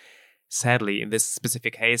pregnancies. Sadly, in this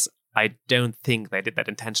specific case, I don't think they did that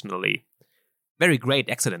intentionally. Very great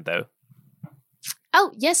accident, though.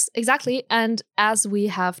 Oh, yes, exactly. And as we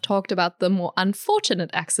have talked about the more unfortunate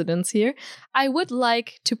accidents here, I would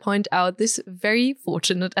like to point out this very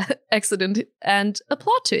fortunate accident and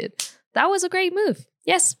applaud to it. That was a great move.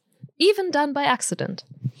 Yes, even done by accident.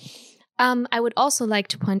 I would also like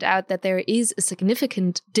to point out that there is a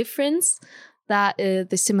significant difference that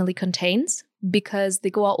the simile contains, because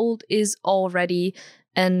the Goa'uld is already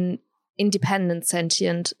an independent,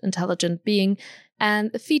 sentient, intelligent being,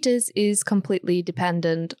 and the fetus is completely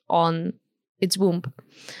dependent on its womb.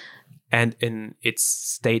 And in its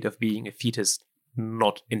state of being a fetus,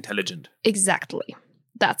 not intelligent. Exactly.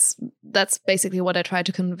 That's basically what I try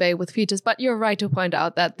to convey with fetus, but you're right to point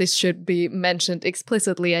out that this should be mentioned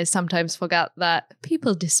explicitly. I sometimes forget that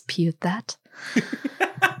people dispute that.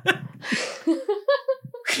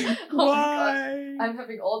 Why? I'm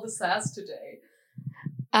having all the sass today.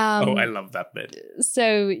 I love that bit.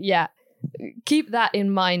 So, yeah, keep that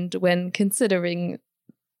in mind when considering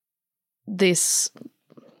this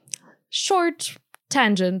short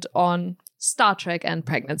tangent on Star Trek and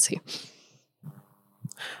pregnancy.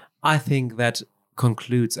 I think that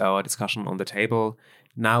concludes our discussion on the table.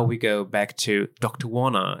 Now we go back to Dr.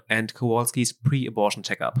 Warner and Kowalski's pre-abortion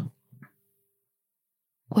checkup.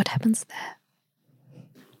 What happens there?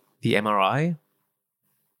 The MRI?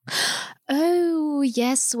 Oh,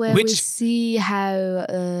 yes, where we see how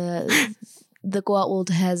the Goa'uld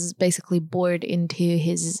has basically bored into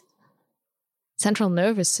his central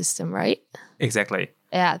nervous system, right? Exactly.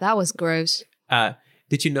 Yeah, that was gross.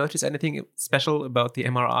 Did you notice anything special about the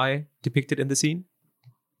MRI depicted in the scene?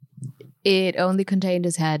 It only contained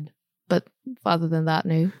his head, but other than that,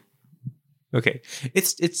 no. Okay,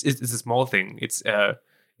 it's a small thing. It's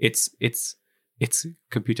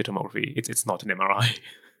computer tomography. It's not an MRI.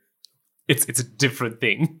 It's a different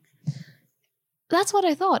thing. That's what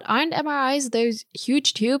I thought. Aren't MRIs those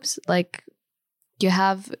huge tubes? Like you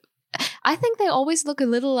have, I think they always look a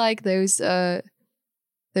little like those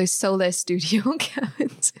Solar Studio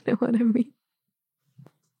cabins. You know what I mean?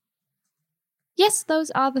 Yes, those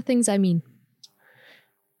are the things I mean.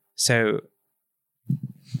 So,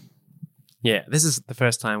 yeah, this is the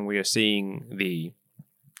first time we are seeing the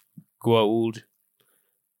Goa'uld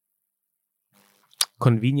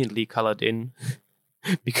conveniently colored in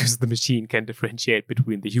because the machine can differentiate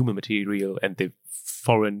between the human material and the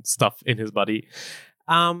foreign stuff in his body.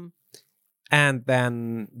 And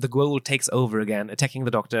then the Goa'uld takes over again, attacking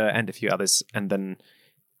the doctor and a few others, and then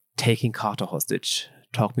taking Carter hostage.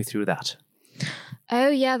 Talk me through that. Oh,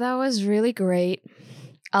 yeah, that was really great.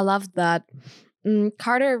 I loved that.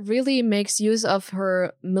 Carter really makes use of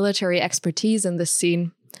her military expertise in this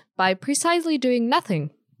scene by precisely doing nothing.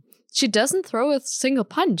 She doesn't throw a single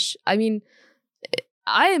punch. I mean,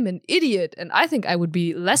 I am an idiot, and I think I would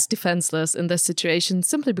be less defenseless in this situation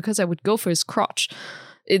simply because I would go for his crotch.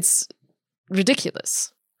 It's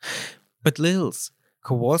ridiculous. But Lils,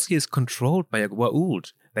 Kowalski is controlled by a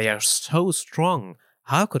Goa'uld. They are so strong.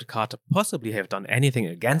 How could Carter possibly have done anything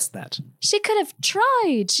against that? She could have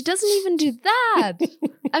tried. She doesn't even do that.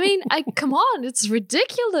 I mean, come on, it's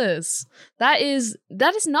ridiculous. That is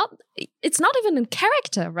not, it's not even in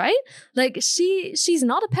character, right? Like she's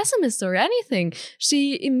not a pessimist or anything.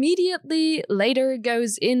 She immediately later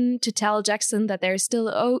goes in to tell Jackson that there is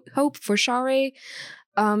still hope for Shari.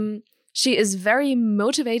 She is very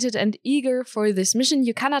motivated and eager for this mission.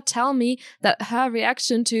 You cannot tell me that her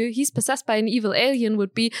reaction to he's possessed by an evil alien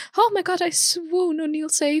would be, oh my god, I swoon, O'Neill,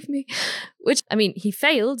 save me. Which, I mean, he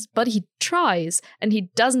fails, but he tries, and he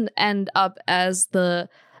doesn't end up as the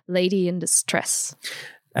lady in distress.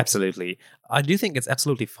 Absolutely. I do think it's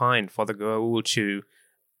absolutely fine for the Goa'uld to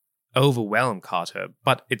overwhelm Carter,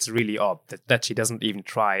 but it's really odd that she doesn't even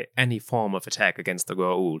try any form of attack against the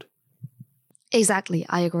Goa'uld. Exactly,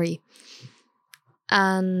 I agree.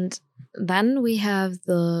 And then we have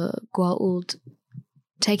the Goa'uld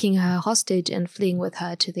taking her hostage and fleeing with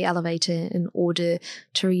her to the elevator in order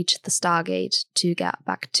to reach the Stargate to get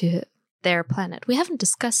back to their planet. We haven't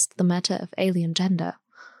discussed the matter of alien gender.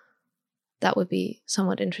 That would be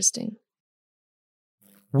somewhat interesting.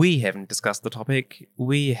 We haven't discussed the topic.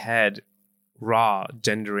 We had Ra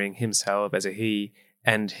gendering himself as a he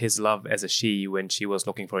and his love as a she when she was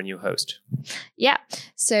looking for a new host. Yeah,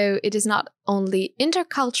 so it is not only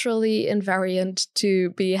interculturally invariant to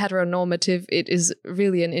be heteronormative, it is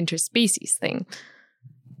really an interspecies thing.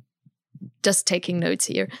 Just taking notes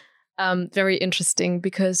here. Very interesting,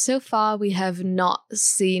 because so far we have not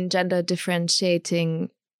seen gender differentiating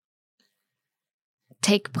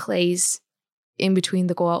take place in between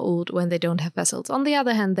the Goa'uld when they don't have vessels. On the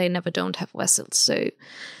other hand, they never don't have vessels, so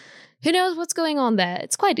who knows what's going on there?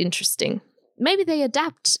 It's quite interesting. Maybe they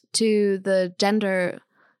adapt to the gender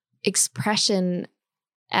expression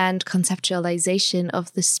and conceptualization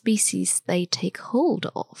of the species they take hold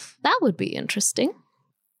of. That would be interesting.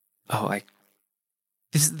 Oh,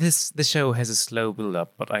 this show has a slow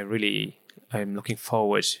build-up, but I'm looking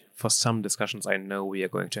forward for some discussions I know we are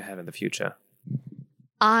going to have in the future.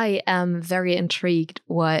 I am very intrigued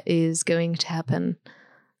what is going to happen.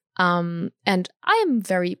 And I am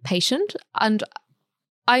very patient, and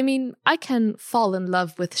I mean, I can fall in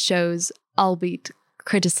love with shows, albeit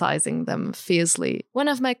criticizing them fiercely. One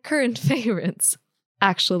of my current favorites,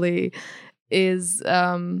 actually, is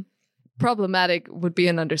problematic would be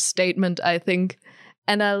an understatement, I think.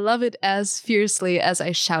 And I love it as fiercely as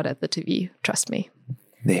I shout at the TV, trust me.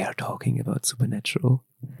 They are talking about Supernatural.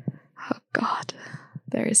 Oh, God.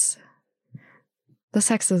 There's the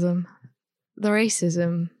sexism, the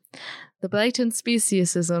racism, the blatant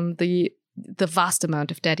speciesism, the vast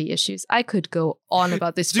amount of daddy issues. I could go on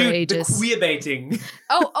about this for ages. The queer baiting.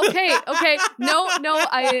 Oh, okay. No,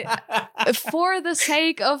 for the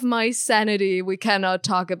sake of my sanity, we cannot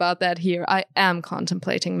talk about that here. I am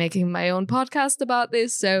contemplating making my own podcast about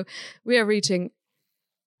this, so we are reaching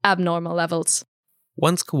abnormal levels.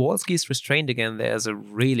 Once Kowalski is restrained again, there's a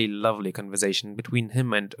really lovely conversation between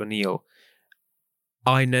him and O'Neill.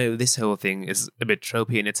 I know this whole thing is a bit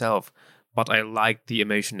tropey in itself, but I like the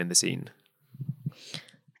emotion in the scene.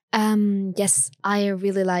 Yes, I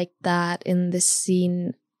really like that in this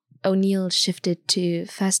scene, O'Neill shifted to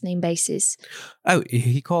first name basis. Oh,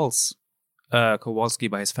 he calls Kowalski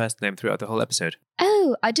by his first name throughout the whole episode.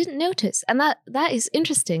 Oh, I didn't notice. And that is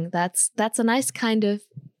interesting. That's a nice kind of,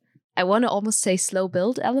 I want to almost say slow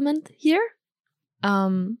build element here.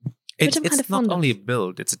 It's not only a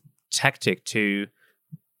build, it's a tactic to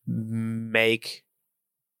make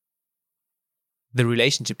the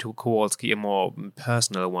relationship to Kowalski a more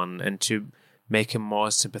personal one and to make him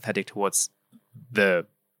more sympathetic towards the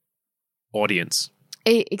audience.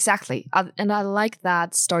 Exactly. And I like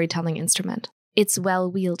that storytelling instrument. It's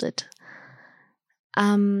well wielded.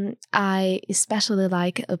 I especially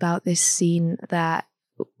like about this scene that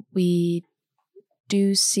we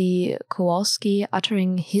do see Kowalski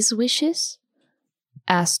uttering his wishes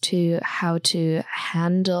as to how to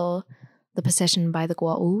handle the possession by the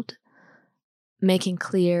Goa'uld, making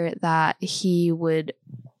clear that he would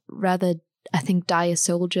rather, I think, die a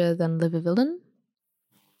soldier than live a villain.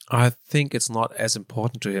 I think it's not as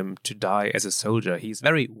important to him to die as a soldier. He's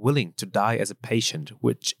very willing to die as a patient,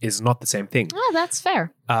 which is not the same thing. Oh, that's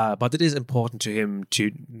fair. But it is important to him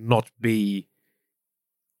to not be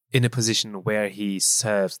in a position where he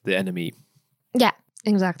serves the enemy. Yeah,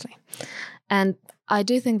 exactly. And I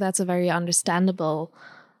do think that's a very understandable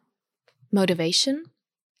motivation.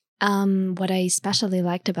 What I especially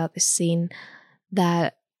liked about this scene,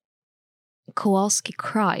 that Kowalski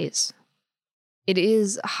cries it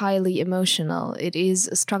is highly emotional. It is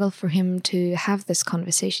a struggle for him to have this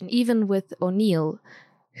conversation, even with O'Neill,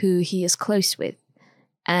 who he is close with.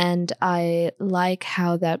 And I like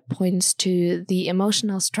how that points to the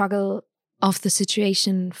emotional struggle of the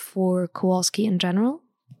situation for Kowalski in general.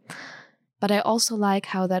 But I also like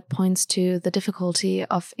how that points to the difficulty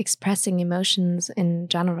of expressing emotions in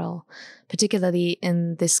general, particularly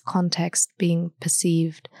in this context being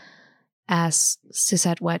perceived as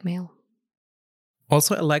cishet white male.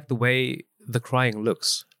 Also, I like the way the crying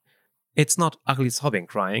looks. It's not ugly sobbing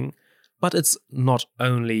crying, but it's not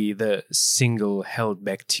only the single held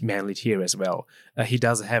back manly tear as well. He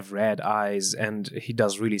does have red eyes and he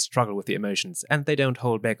does really struggle with the emotions, and they don't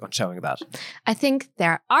hold back on showing that. I think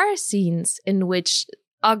there are scenes in which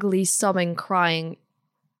ugly sobbing crying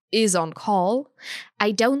is on call.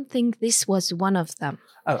 I don't think this was one of them.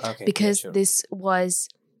 Oh, okay. Because yeah, sure. this was,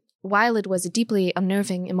 while it was a deeply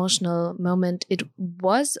unnerving emotional moment, it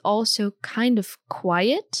was also kind of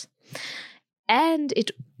quiet. And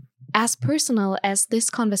it, as personal as this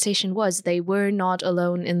conversation was, they were not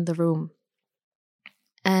alone in the room.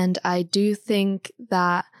 And I do think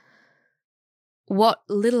that what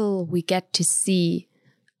little we get to see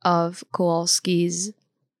of Kowalski's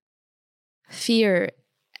fear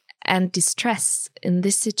and distress in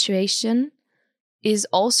this situation is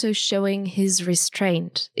also showing his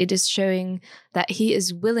restraint. It is showing that he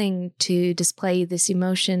is willing to display this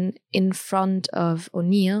emotion in front of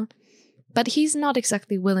O'Neill, but he's not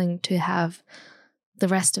exactly willing to have the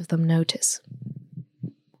rest of them notice.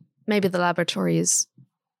 Maybe the laboratory is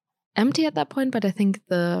empty at that point, but I think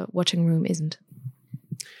the watching room isn't.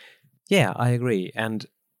 Yeah, I agree. And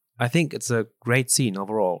I think it's a great scene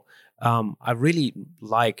overall. I really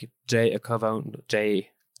like Jay Acavone.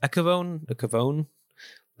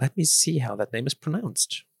 Let me see how that name is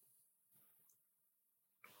pronounced.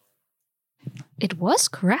 It was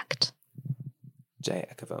correct. Jay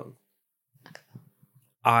Acavone.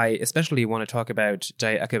 I especially want to talk about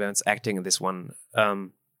Jay Acavone's acting in this one,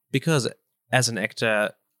 because as an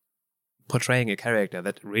actor portraying a character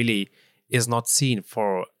that really is not seen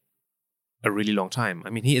for a really long time. I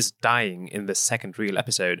mean, he is dying in the second real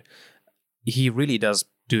episode. He really does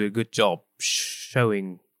do a good job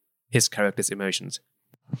showing his character's emotions.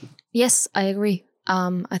 Yes, I agree.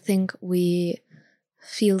 I think we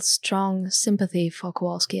feel strong sympathy for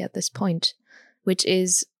Kowalski at this point, which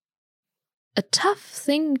is a tough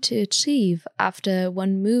thing to achieve after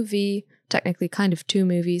one movie, technically kind of two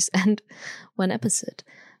movies, and one episode.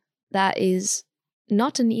 That is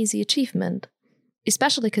not an easy achievement,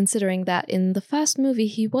 especially considering that in the first movie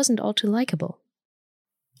he wasn't all too likable.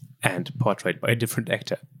 And portrayed by a different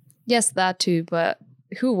actor. Yes, that too, but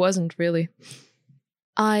who wasn't really?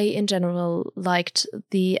 I, in general, liked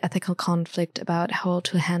the ethical conflict about how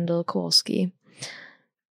to handle Kowalski.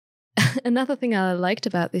 Another thing I liked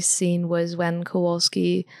about this scene was when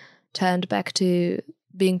Kowalski turned back to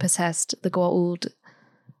being possessed, the Goa'uld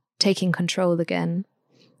taking control again.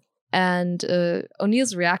 And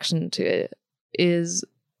O'Neill's reaction to it is,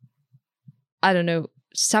 I don't know,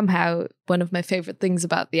 somehow one of my favorite things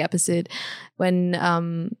about the episode.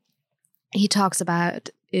 When he talks about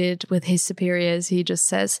it with his superiors, he just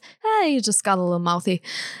says, "Hey, you just got a little mouthy."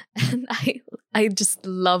 And I just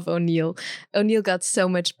love O'Neill. O'Neill got so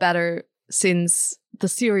much better since the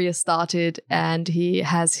series started, and he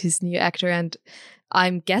has his new actor, and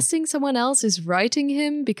I'm guessing someone else is writing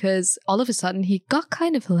him, because all of a sudden he got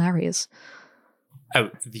kind of hilarious.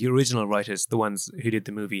 Oh, the original writers, the ones who did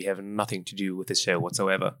the movie, have nothing to do with this show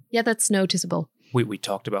whatsoever. Yeah, that's noticeable. We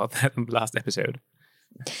talked about that in the last episode.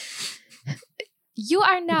 You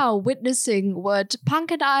are now witnessing what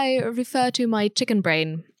Punk and I refer to my chicken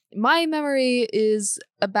brain. My memory is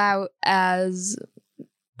about as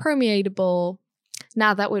permeable.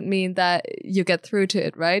 Now that would mean that you get through to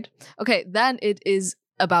it, right? Okay, then it is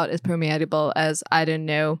about as permeable as, I don't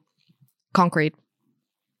know, concrete.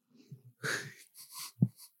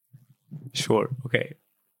 Sure, okay.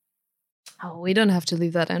 Oh, we don't have to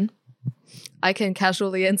leave that in. I can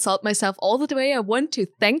casually insult myself all the way I want to.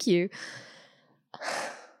 Thank you.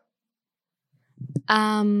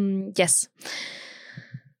 Yes.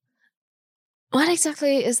 What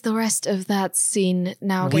exactly is the rest of that scene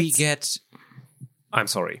now? I'm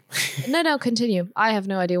sorry. No, continue. I have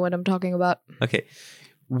no idea what I'm talking about. Okay.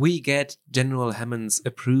 We get General Hammond's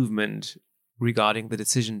approval regarding the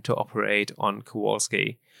decision to operate on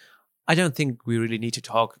Kowalski. I don't think we really need to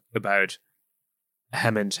talk about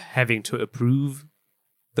Hammond having to approve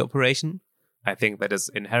the operation. I think that is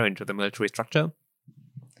inherent to the military structure.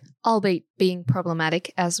 Albeit being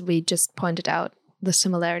problematic, as we just pointed out, the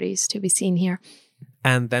similarities to be seen here.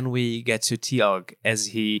 And then we get to Teal'c as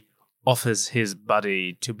he offers his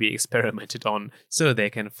body to be experimented on so they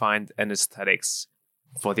can find anesthetics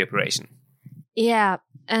for the operation. Yeah,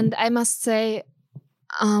 and I must say,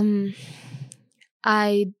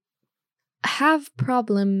 I have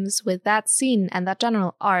problems with that scene and that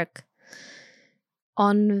general arc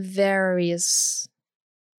on various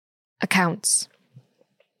accounts.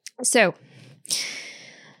 So,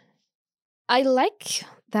 I like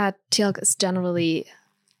that Teal'c is generally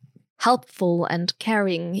helpful and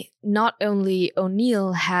caring. Not only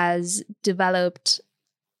O'Neill has developed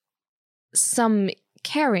some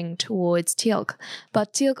caring towards Teal'c,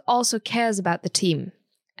 but Teal'c also cares about the team.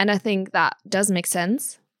 And I think that does make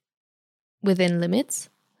sense within limits.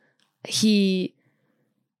 He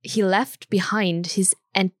left behind his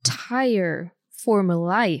entire former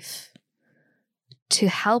life to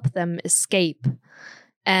help them escape.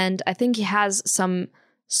 And I think he has some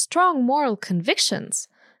strong moral convictions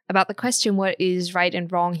about the question what is right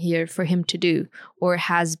and wrong here for him to do, or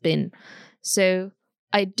has been. So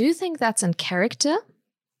I do think that's in character.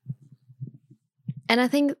 And I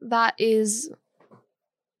think that is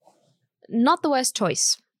not the worst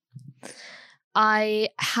choice. I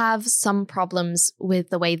have some problems with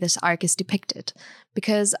the way this arc is depicted,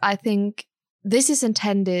 because I think this is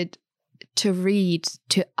intended to read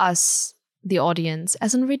to us, the audience,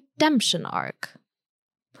 as a redemption arc.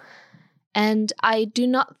 And I do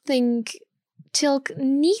not think Teal'c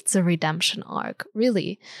needs a redemption arc,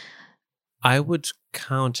 really. I would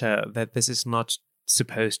counter that this is not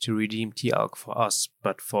supposed to redeem Teal'c for us,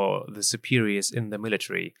 but for the superiors in the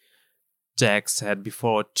military. Jack said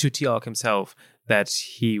before to Teal'c himself that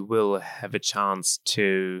he will have a chance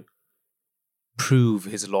to prove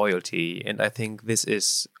his loyalty, and I think this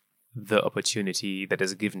is the opportunity that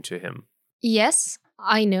is given to him. Yes,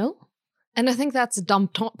 I know. And I think that's a dumb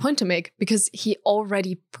point to make, because he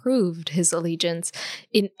already proved his allegiance.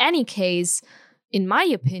 In any case, in my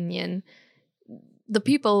opinion, the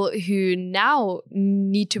people who now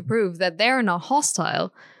need to prove that they're not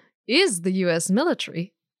hostile is the US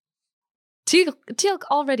military. Teal'c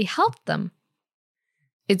already helped them.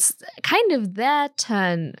 It's kind of their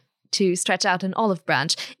turn to stretch out an olive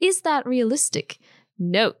branch. Is that realistic?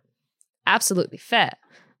 No. Absolutely fair.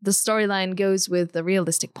 The storyline goes with the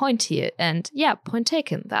realistic point here, and yeah, point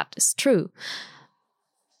taken, that is true.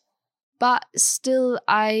 But still,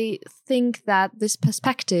 I think that this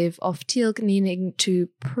perspective of Teal'c needing to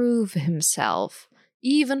prove himself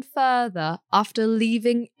even further after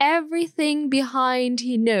leaving everything behind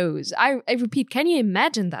he knows. I repeat, can you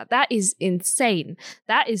imagine that? That is insane.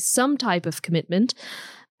 That is some type of commitment.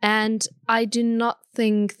 And I do not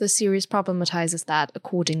think the series problematizes that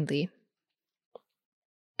accordingly.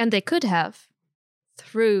 And they could have,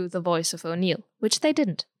 through the voice of O'Neill, which they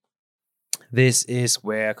didn't. This is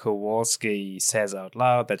where Kowalski says out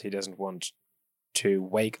loud that he doesn't want to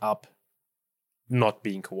wake up not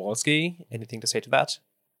being Kowalski. Anything to say to that?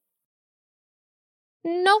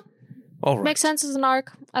 No. All right. Makes sense as an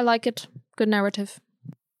arc. I like it. Good narrative.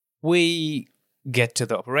 We get to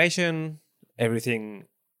the operation. Everything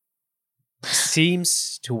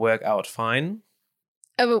seems to work out fine.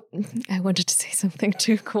 Oh, I wanted to say something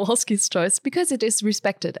to Kowalski's choice, because it is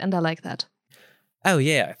respected, and I like that. Oh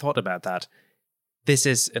yeah, I thought about that. This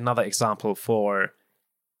is another example for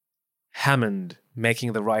Hammond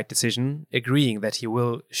making the right decision, agreeing that he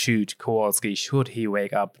will shoot Kowalski should he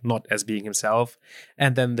wake up not as being himself,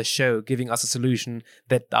 and then the show giving us a solution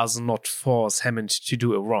that does not force Hammond to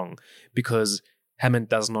do a wrong, because Hammond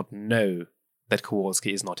does not know that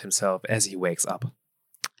Kowalski is not himself as he wakes up.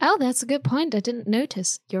 Oh, that's a good point. I didn't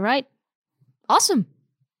notice. You're right. Awesome.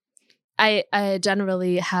 I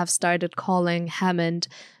generally have started calling Hammond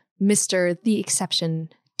Mr. The Exception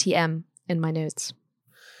TM in my notes.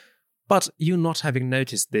 But you not having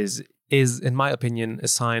noticed this is, in my opinion, a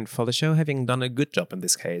sign for the show having done a good job in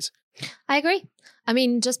this case. I agree. I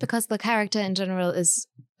mean, just because the character in general is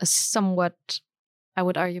a somewhat, I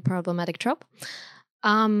would argue, problematic trope,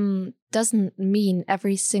 doesn't mean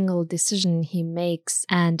every single decision he makes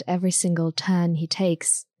and every single turn he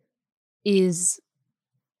takes is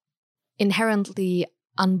inherently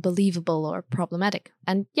unbelievable or problematic.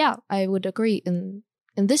 And yeah, I would agree. In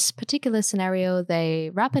this particular scenario,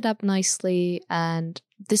 they wrap it up nicely, and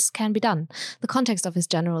this can be done. The context of his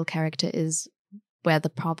general character is where the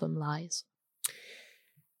problem lies.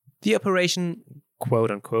 The operation,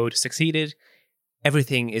 quote-unquote, succeeded.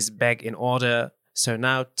 Everything is back in order, so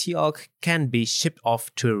now Teal'c can be shipped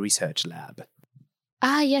off to a research lab.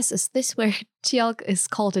 Ah, yes, is this where Teal'c is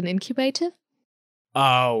called an incubator?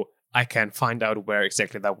 Oh, I can find out where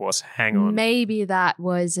exactly that was. Hang on. Maybe that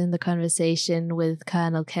was in the conversation with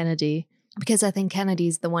Colonel Kennedy, because I think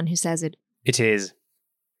Kennedy's the one who says it. It is.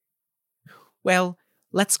 Well,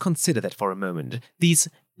 let's consider that for a moment. These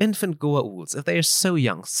infant Goa'ulds, if they are so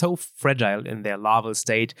young, so fragile in their larval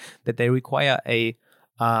state that they require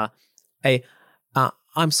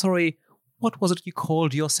I'm sorry, what was it you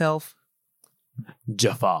called yourself?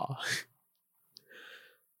 Jafar.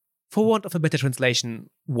 For want of a better translation,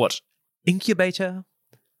 what? Incubator?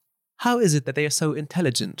 How is it that they are so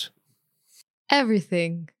intelligent?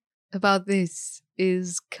 Everything about this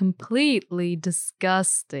is completely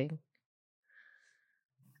disgusting.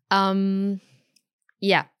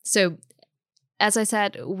 Yeah, so as I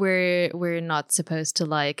said, we're not supposed to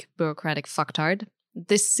like bureaucratic fucktard.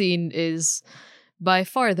 This scene is by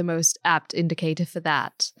far the most apt indicator for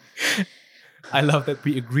that. I love that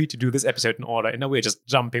we agreed to do this episode in order, and now we're just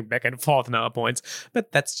jumping back and forth in our points.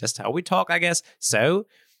 But that's just how we talk, I guess. So,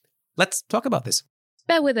 let's talk about this.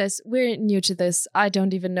 Bear with us. We're new to this. I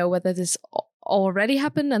don't even know whether this already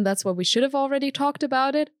happened, and that's why we should have already talked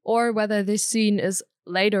about it, or whether this scene is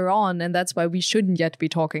later on, and that's why we shouldn't yet be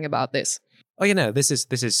talking about this. Oh, this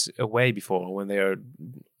is way before, when they are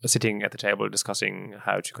sitting at the table discussing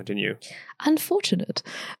how to continue. Unfortunate.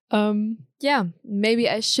 Yeah, maybe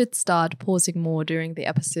I should start pausing more during the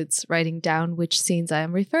episodes, writing down which scenes I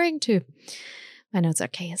am referring to. My notes are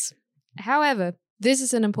chaos. However, this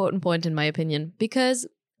is an important point in my opinion, because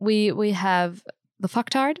we have the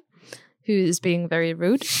fucktard, who is being very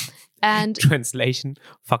rude, and Translation,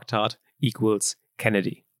 fucktard equals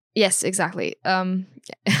Kennedy. Yes, exactly.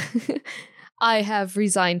 I have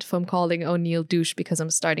resigned from calling O'Neill douche because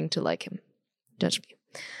I'm starting to like him. Judge me.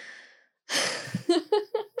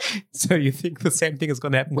 So you think the same thing is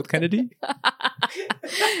going to happen with Kennedy?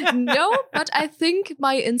 No, but I think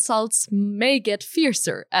my insults may get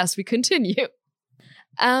fiercer as we continue.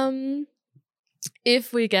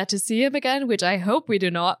 If we get to see him again, which I hope we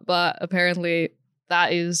do not, but apparently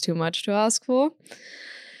that is too much to ask for.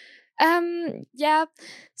 Yeah.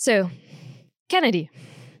 So, Kennedy.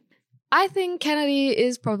 I think Kennedy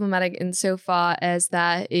is problematic insofar as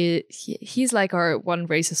that he's like our one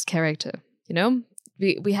racist character, you know?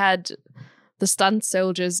 We had the stunt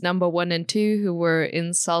soldiers number 1 and 2 who were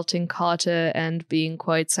insulting Carter and being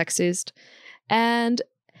quite sexist. And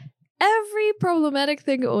every problematic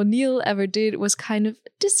thing O'Neill ever did was kind of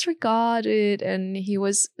disregarded, and he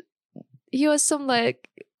was some like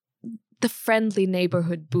the friendly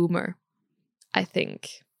neighborhood boomer, I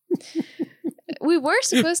think. We were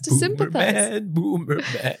supposed to sympathize. Boomer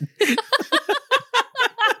man.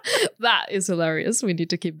 That is hilarious. We need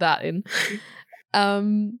to keep that in.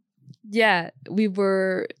 Yeah, we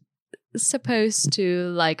were supposed to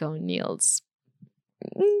like O'Neill's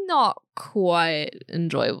not quite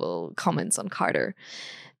enjoyable comments on Carter.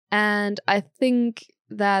 And I think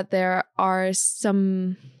that there are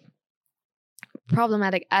some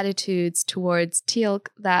problematic attitudes towards Teal'c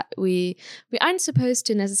that we aren't supposed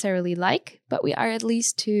to necessarily like, but we are at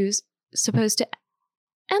least supposed to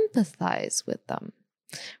empathize with them.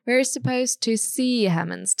 We're supposed to see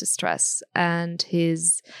Hammond's distress and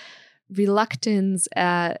his reluctance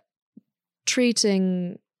at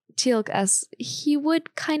treating Teal'c as he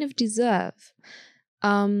would kind of deserve.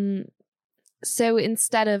 So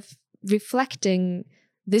instead of reflecting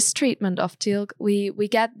this treatment of Teal'c, we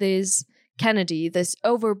get this Kennedy, this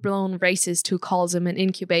overblown racist who calls him an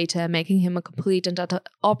incubator, making him a complete and utter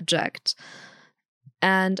object.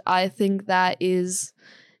 And I think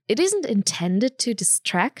it isn't intended to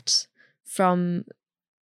distract from,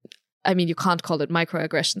 I mean, you can't call it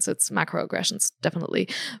microaggressions, it's macroaggressions, definitely.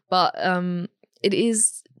 But it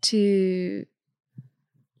is to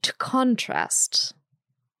contrast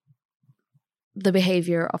the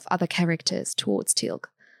behavior of other characters towards Teal'c.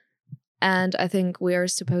 And I think we are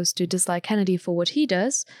supposed to dislike Kennedy for what he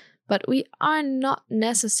does, but we are not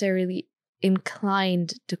necessarily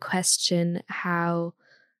inclined to question how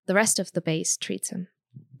the rest of the base treats him.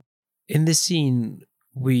 In this scene,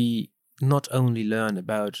 we not only learn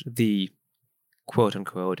about the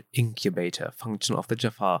quote-unquote incubator function of the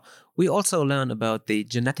Jafar, we also learn about the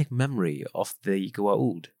genetic memory of the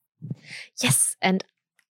Goa'uld. Yes, and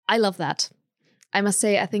I love that. I must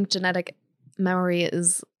say, I think genetic memory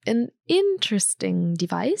is an interesting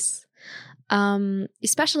device,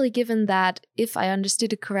 especially given that, if I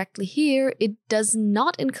understood it correctly here, it does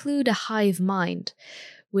not include a hive mind,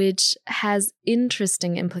 which has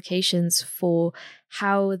interesting implications for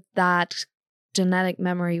how that genetic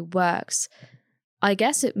memory works. I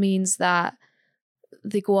guess it means that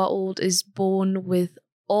the Goa'uld is born with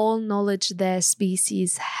all knowledge their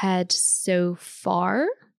species had so far,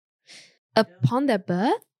 Upon their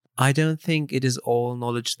birth? I don't think it is all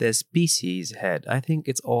knowledge their species had. I think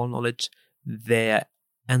it's all knowledge their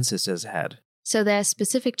ancestors had. So their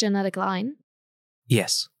specific genetic line?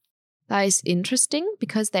 Yes. That is interesting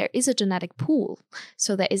because there is a genetic pool.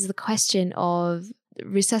 So there is the question of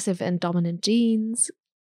recessive and dominant genes.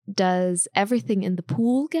 Does everything in the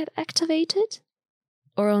pool get activated?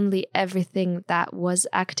 Or only everything that was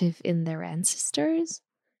active in their ancestors?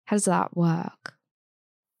 How does that work?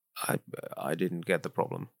 I didn't get the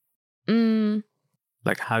problem. Mm.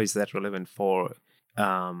 Like, how is that relevant for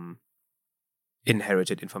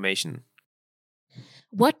inherited information?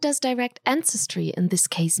 What does direct ancestry in this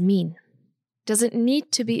case mean? Does it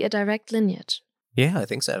need to be a direct lineage? Yeah, I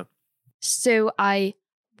think so. So I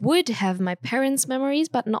would have my parents' memories,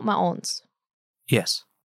 but not my aunt's. Yes.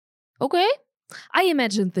 Okay. I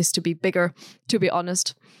imagined this to be bigger, to be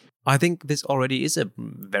honest. I think this already is a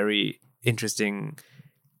very interesting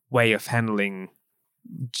way of handling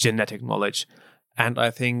genetic knowledge. And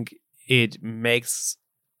I think it makes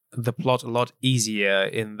the plot a lot easier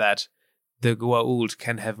in that the Goa'uld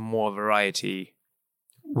can have more variety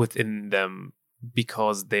within them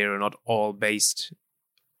because they're not all based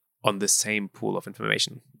on the same pool of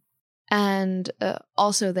information. And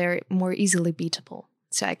also they're more easily beatable.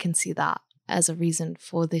 So I can see that as a reason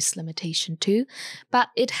for this limitation too. But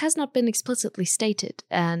it has not been explicitly stated.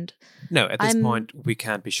 And no, at this point, we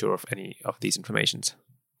can't be sure of any of these informations.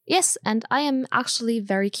 Yes, and I am actually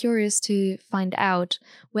very curious to find out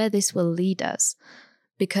where this will lead us.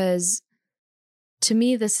 Because to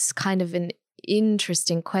me, this is kind of an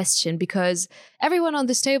interesting question because everyone on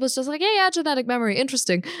this table is just like, yeah, genetic memory,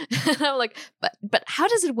 interesting. And I'm like, but how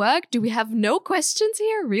does it work? Do we have no questions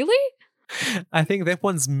here? Really? I think that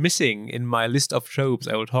one's missing in my list of tropes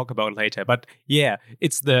I will talk about later. But yeah,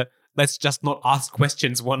 it's the let's just not ask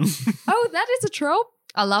questions one. Oh, that is a trope?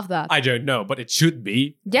 I love that. I don't know, but it should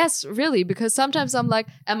be. Yes, really, because sometimes I'm like,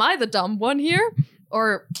 am I the dumb one here?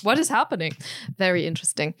 Or what is happening? Very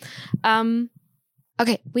interesting.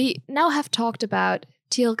 Okay, we now have talked about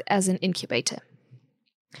Teal'c as an incubator.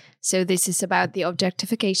 So this is about the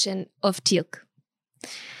objectification of Teal'c.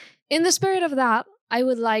 In the spirit of that, I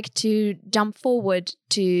would like to jump forward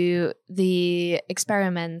to the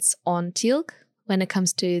experiments on Teal'c when it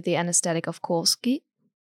comes to the anesthetic of Kowalski.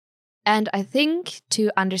 And I think to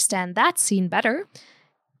understand that scene better,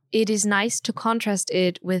 it is nice to contrast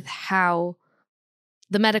it with how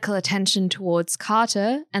the medical attention towards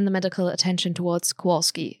Carter and the medical attention towards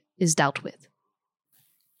Kowalski is dealt with.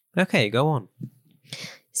 Okay, go on.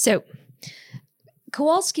 So,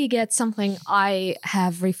 Kowalski gets something I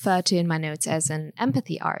have referred to in my notes as an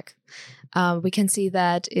empathy arc. We can see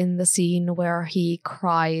that in the scene where he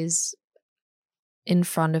cries in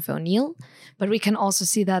front of O'Neill, but we can also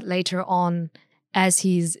see that later on as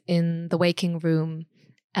he's in the waking room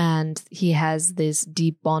and he has this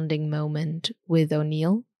deep bonding moment with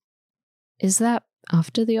O'Neill. Is that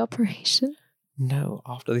after the operation? No,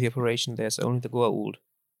 after the operation, there's only the Goa'uld.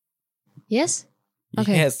 Yes?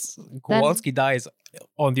 Okay. Yes, Kowalski dies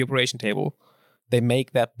on the operation table. They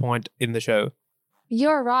make that point in the show.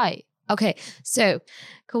 You're right. Okay, so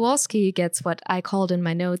Kowalski gets what I called in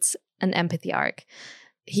my notes an empathy arc.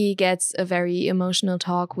 He gets a very emotional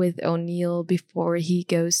talk with O'Neill before he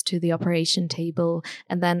goes to the operation table,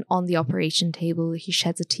 and then on the operation table he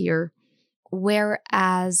sheds a tear.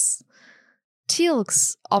 Whereas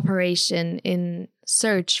Teal'c's operation in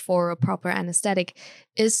search for a proper anesthetic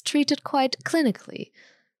is treated quite clinically.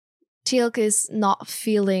 Teal'c is not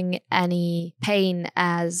feeling any pain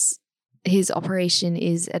as his operation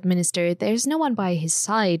is administered. There's no one by his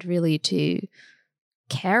side really to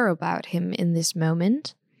care about him in this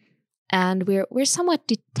moment. And we're somewhat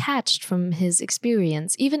detached from his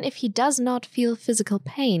experience. Even if he does not feel physical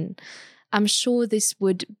pain, I'm sure this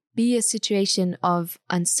would be a situation of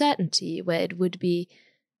uncertainty where it would be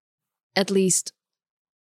at least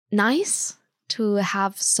nice to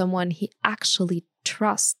have someone he actually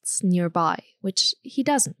trusts nearby, which he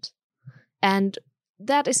doesn't. And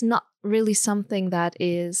that is not really something that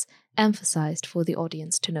is emphasized for the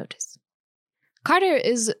audience to notice. Carter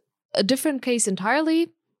is a different case entirely.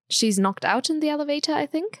 She's knocked out in the elevator, I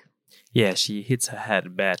think. Yeah, she hits her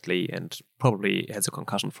head badly and probably has a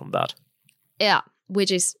concussion from that. Yeah,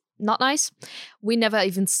 which is not nice. We never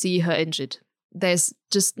even see her injured. There's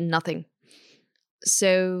just nothing.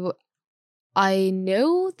 So I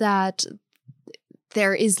know that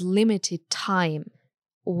there is limited time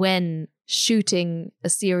when shooting a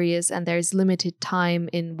series and there's limited time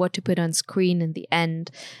in what to put on screen in the end.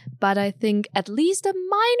 But I think at least a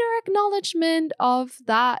minor acknowledgement of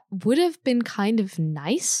that would have been kind of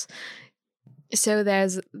nice. So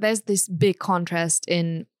there's this big contrast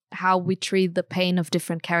in how we treat the pain of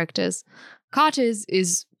different characters. Carter's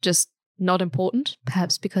is just not important,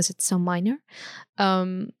 perhaps because it's so minor.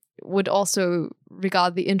 Would also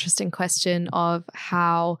regard the interesting question of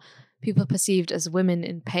how people perceived as women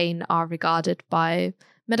in pain are regarded by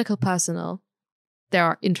medical personnel. There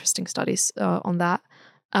are interesting studies on that.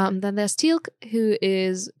 Then there's Teal'c, who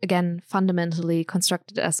is, again, fundamentally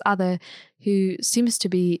constructed as other, who seems to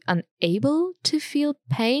be unable to feel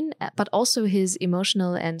pain, but also his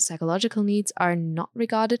emotional and psychological needs are not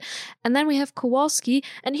regarded. And then we have Kowalski,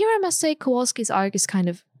 and here I must say Kowalski's arc is kind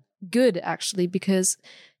of good, actually, because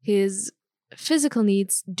his physical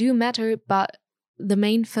needs do matter, but the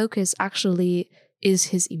main focus actually is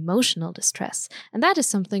his emotional distress. And that is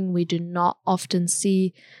something we do not often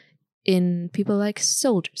see in people like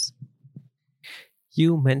soldiers.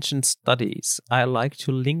 You mentioned studies. I like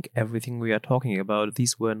to link everything we are talking about.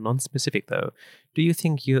 These were non-specific, though. Do you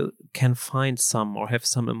think you can find some or have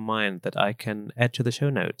some in mind that I can add to the show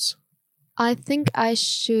notes? I think I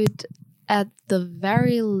should, at the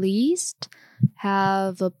very least,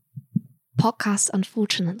 have a podcast,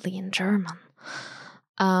 unfortunately, in German,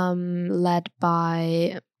 led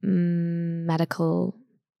by medical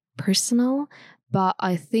personnel. But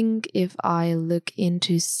I think if I look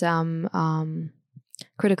into some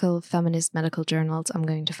critical feminist medical journals, I'm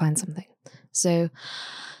going to find something. So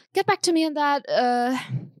get back to me on that.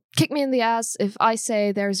 Kick me in the ass. If I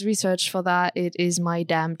say there's research for that, it is my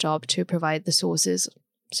damn job to provide the sources.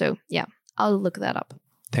 So yeah, I'll look that up.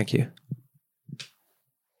 Thank you.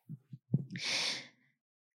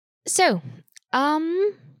 So,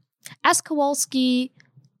 as Kowalski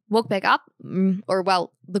woke back up, or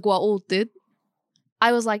well, the Goa'uld did,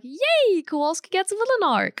 I was like, yay, Kowalski gets a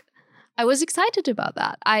villain arc. I was excited about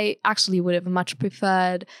that. I actually would have much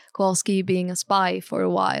preferred Kowalski being a spy for a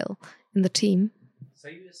while in the team. So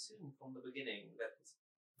you assumed from the beginning that...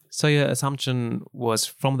 So your assumption was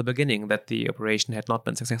from the beginning that the operation had not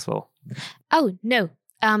been successful? Oh, no.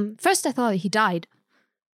 First I thought he died.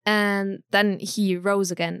 And then he rose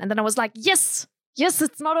again. And then I was like, yes,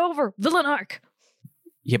 it's not over. Villain arc.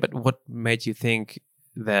 Yeah, but what made you think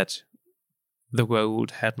that the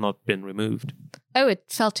Goa'uld had not been removed? Oh, it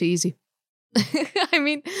felt too easy. I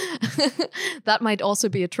mean, that might also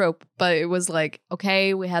be a trope, but it was like,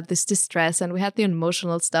 okay, we had this distress and we had the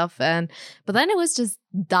emotional stuff, but then it was just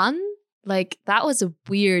done. Like, that was a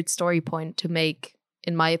weird story point to make,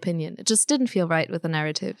 in my opinion. It just didn't feel right with the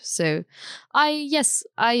narrative. So I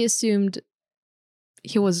assumed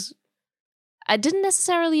he was... I didn't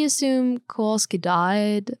necessarily assume Kowalski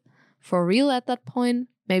died for real at that point.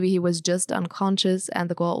 Maybe he was just unconscious and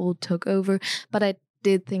the Goa'uld took over, but I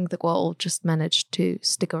did think the Goa'uld just managed to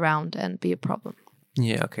stick around and be a problem.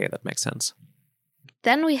 Yeah, okay, that makes sense.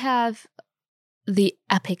 Then we have the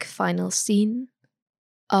epic final scene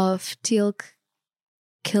of Teal'c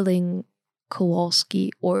killing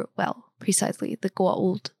Kowalski, or, well, precisely the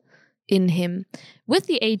Goa'uld in him, with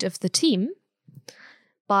the aid of the team,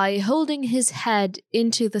 by holding his head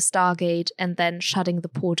into the Stargate and then shutting the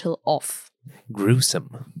portal off.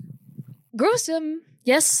 Gruesome.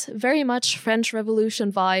 Yes, very much French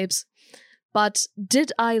Revolution vibes. But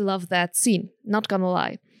did I love that scene? Not gonna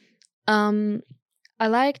lie. I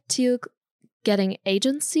liked Teal'c getting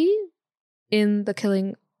agency in the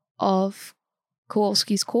killing of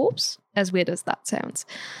Kowalski's corpse, as weird as that sounds.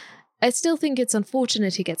 I still think it's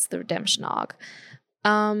unfortunate he gets the redemption arc.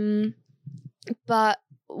 But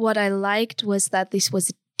what I liked was that this was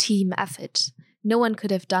a team effort. No one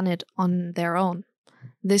could have done it on their own.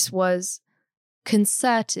 This was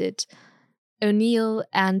concerted. O'Neill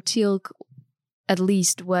and Teal'c at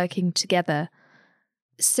least working together.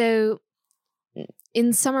 So,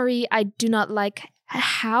 in summary, I do not like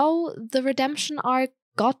how the redemption arc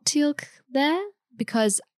got Teal'c there,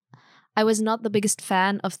 because I was not the biggest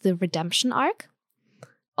fan of the redemption arc,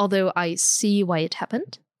 although I see why it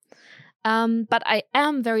happened. But I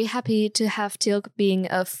am very happy to have Teal'c being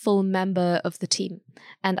a full member of the team.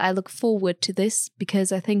 And I look forward to this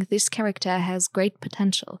because I think this character has great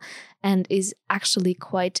potential and is actually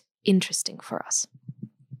quite interesting for us.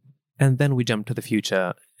 And then we jump to the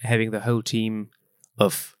future, having the whole team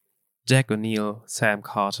of Jack O'Neill, Sam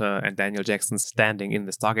Carter, and Daniel Jackson standing in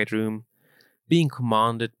the Stargate room, being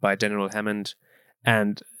commanded by General Hammond,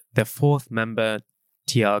 and their fourth member,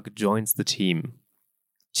 Teal'c, joins the team.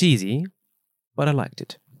 Cheesy, but I liked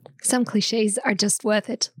it. Some cliches are just worth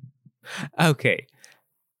it. Okay.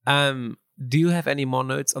 Do you have any more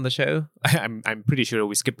notes on the show? I'm pretty sure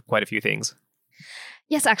we skipped quite a few things.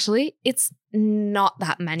 Yes, actually, it's not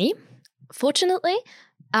that many, fortunately.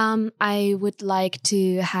 I would like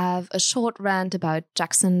to have a short rant about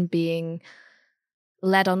Jackson being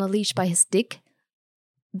led on a leash by his dick,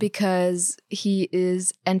 because he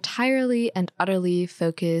is entirely and utterly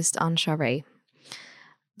focused on Charest.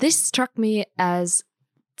 This struck me as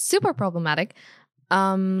super problematic,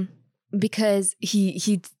 because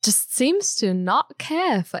he just seems to not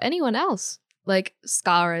care for anyone else. Like,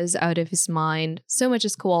 Skara is out of his mind. So much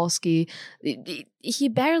is Kowalski. He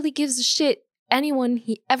barely gives a shit. Anyone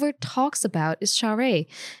he ever talks about is Charest.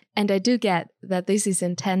 And I do get that this is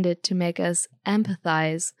intended to make us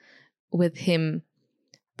empathize with him.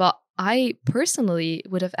 But I personally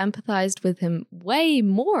would have empathized with him way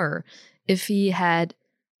more if he had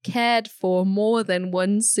cared for more than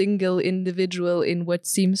one single individual in what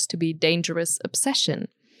seems to be dangerous obsession.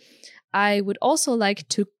 I would also like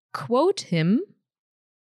to quote him.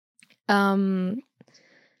 I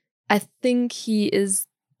think he is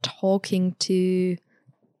talking to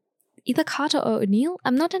either Carter or O'Neill.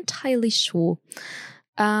 I'm not entirely sure.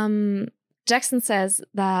 Jackson says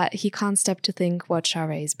that he can't stop to think what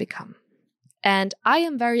Charest's become. And I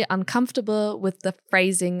am very uncomfortable with the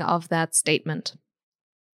phrasing of that statement.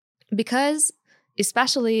 Because,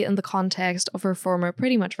 especially in the context of her former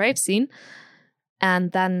pretty much rape scene,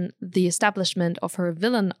 and then the establishment of her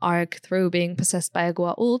villain arc through being possessed by a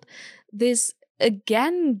Goa'uld, this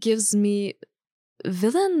again gives me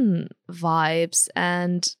villain vibes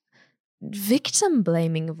and victim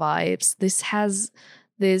blaming vibes. This has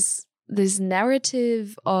this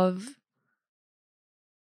narrative of,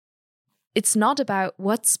 it's not about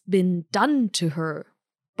what's been done to her,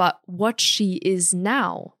 but what she is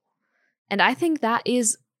now. And I think that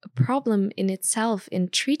is a problem in itself in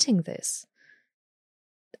treating this.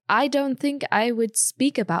 I don't think I would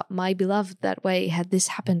speak about my beloved that way had this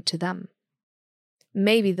happened to them.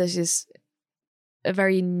 Maybe this is a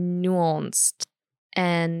very nuanced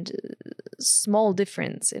and small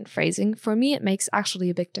difference in phrasing. For me, it makes actually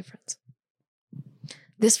a big difference.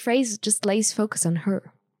 This phrase just lays focus on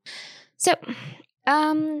her. So,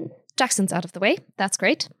 Jackson's out of the way. That's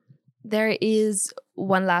great. There is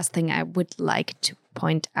one last thing I would like to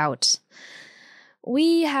point out.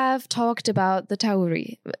 We have talked about the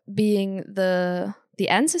Tauri being the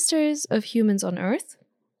ancestors of humans on Earth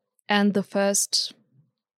and the first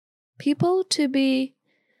people to be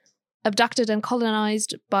abducted and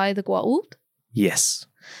colonized by the Goa'uld. Yes.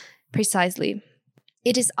 Precisely.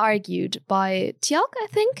 It is argued by Teal'c, I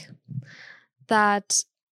think, that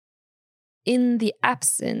in the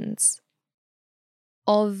absence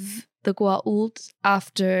of the Goa'uld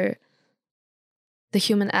after the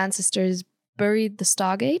human ancestors buried the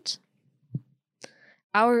Stargate,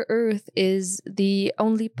 our Earth is the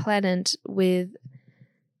only planet with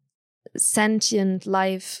sentient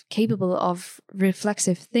life capable of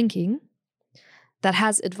reflexive thinking that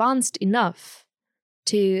has advanced enough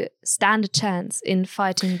to stand a chance in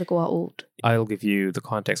fighting the Goa'uld. I'll give you the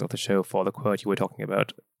context of the show for the quote you were talking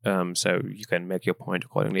about, so you can make your point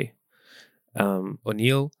accordingly.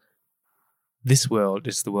 O'Neill, this world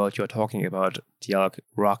is the world you're talking about. Teal'c,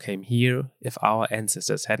 Ra came here. If our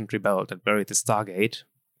ancestors hadn't rebelled and buried the Stargate,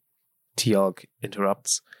 Teal'c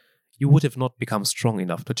interrupts, you would have not become strong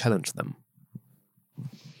enough to challenge them.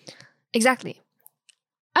 Exactly.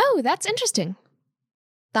 Oh, that's interesting.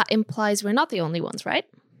 That implies we're not the only ones, right?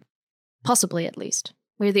 Possibly, at least.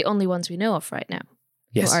 We're the only ones we know of right now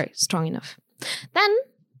who are strong enough. Then,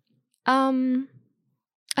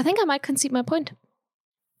 I think I might concede my point.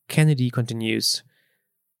 Kennedy continues,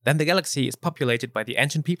 then the galaxy is populated by the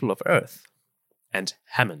ancient people of Earth. And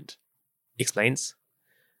Hammond explains,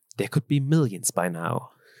 there could be millions by now.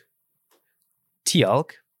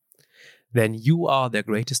 Teal'c, then you are their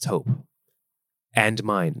greatest hope. And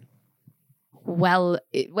mine. Well,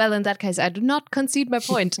 in that case, I do not concede my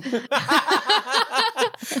point.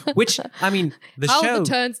 Which, I mean, the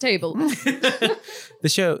turnstable.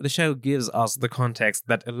 the show gives us the context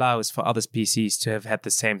that allows for other species to have had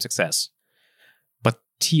the same success. But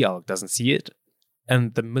Teal'c doesn't see it,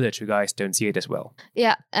 and the military guys don't see it as well.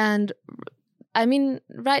 Yeah, and I mean,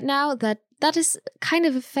 right now, that is kind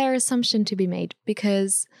of a fair assumption to be made,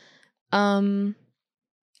 because in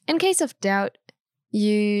case of doubt,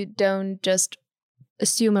 you don't just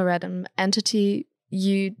assume a random entity,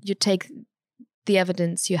 you take the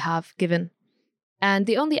evidence you have given. And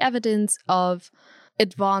the only evidence of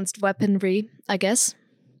advanced weaponry, I guess,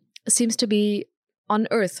 seems to be on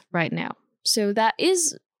Earth right now. So that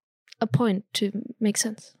is a point to make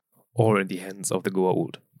sense. Or in the hands of the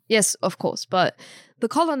Goa'uld. Yes, of course, but the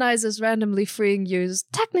colonizers randomly freeing you is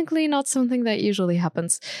technically not something that usually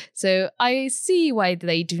happens. So I see why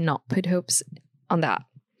they do not put hopes on that.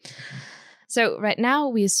 So right now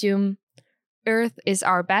we assume Earth is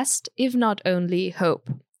our best, if not only, hope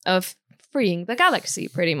of freeing the galaxy,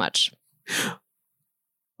 pretty much.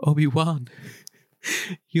 Obi-Wan,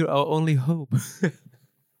 you're our only hope.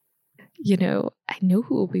 You know, I know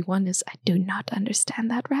who Obi-Wan is. I do not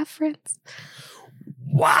understand that reference.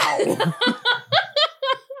 Wow.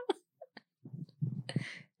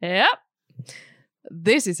 Yep.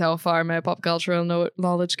 This is how far my pop cultural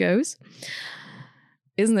knowledge goes.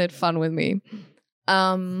 Isn't it fun with me?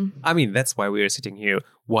 I mean, that's why we are sitting here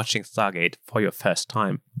watching Stargate for your first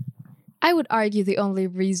time. I would argue the only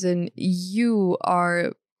reason you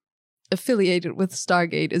are affiliated with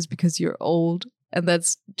Stargate is because you're old, and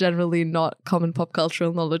that's generally not common pop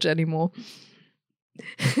cultural knowledge anymore.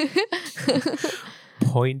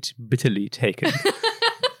 Point bitterly taken.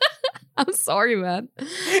 I'm sorry, man.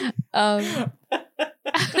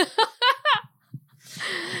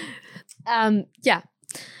 Yeah.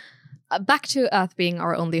 Back to Earth being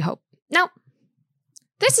our only hope. Now,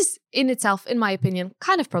 this is in itself, in my opinion,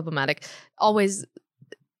 kind of problematic. Always,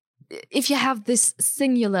 if you have this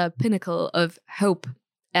singular pinnacle of hope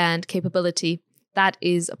and capability, that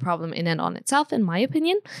is a problem in and on itself, in my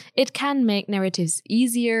opinion. It can make narratives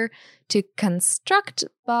easier to construct,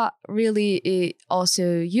 but really it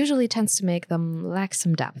also usually tends to make them lack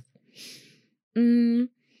some depth. In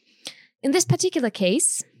this particular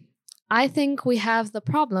case, I think we have the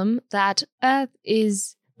problem that Earth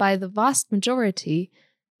is, by the vast majority,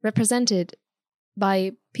 represented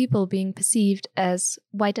by people being perceived as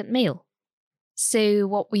white and male. So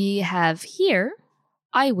what we have here,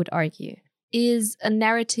 I would argue, is a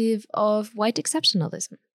narrative of white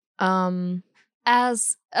exceptionalism.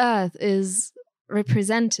 As Earth is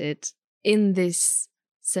represented in this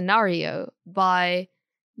scenario by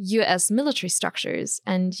US military structures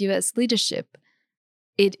and US leadership,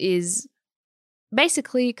 it is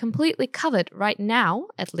basically completely covered right now,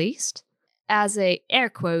 at least, as a, air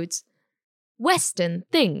quotes, Western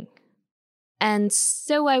thing. And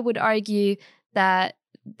so I would argue that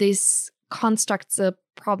this constructs a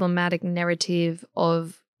problematic narrative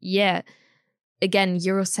of, again,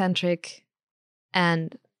 Eurocentric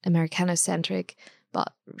and Americanocentric,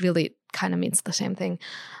 but really kind of means the same thing.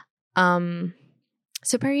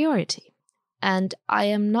 Superiority. And I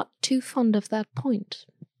am not too fond of that point.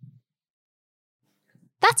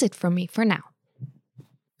 That's it from me for now.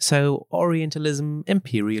 So Orientalism,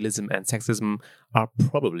 imperialism, and sexism are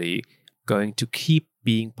probably going to keep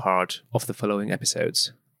being part of the following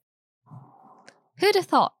episodes. Who'd have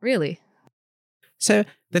thought, really? So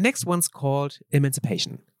the next one's called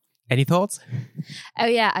Emancipation. Any thoughts? Oh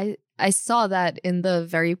yeah, I saw that in the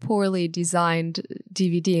very poorly designed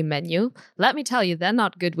DVD menu. Let me tell you, they're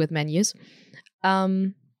not good with menus.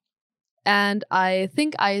 And I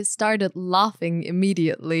think I started laughing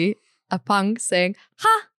immediately upon saying,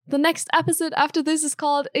 "Ha! The next episode after this is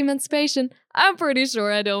called Emancipation." I'm pretty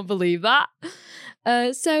sure I don't believe that.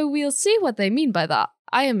 So we'll see what they mean by that.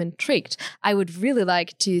 I am intrigued. I would really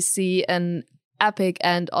like to see an epic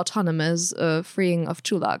and autonomous freeing of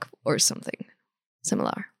Chulak or something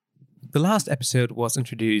similar. The last episode was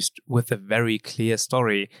introduced with a very clear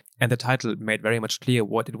story, and the title made very much clear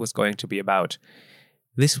what it was going to be about.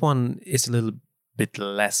 This one is a little bit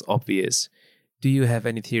less obvious. Do you have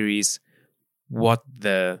any theories what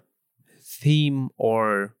the theme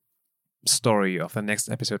or story of the next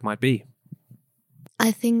episode might be?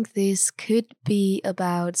 I think this could be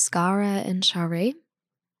about Skara and Sharae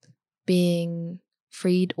being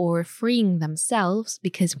freed or freeing themselves,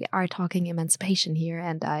 because we are talking emancipation here,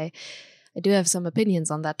 and I do have some opinions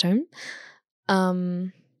on that term,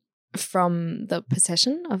 from the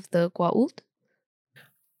possession of the Goa'uld.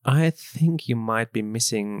 I think you might be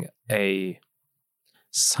missing a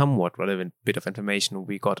somewhat relevant bit of information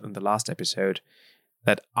we got in the last episode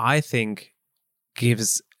that I think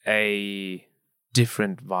gives a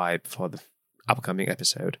different vibe for the upcoming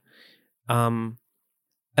episode.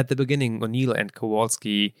 At the beginning, O'Neill and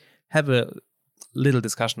Kowalski have a little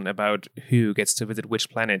discussion about who gets to visit which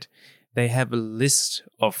planet. They have a list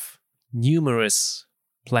of numerous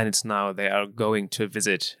planets now they are going to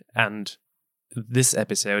visit, and this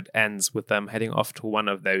episode ends with them heading off to one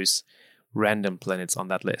of those random planets on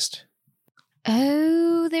that list.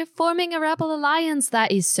 Oh, they're forming a rebel alliance. That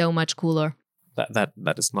is so much cooler.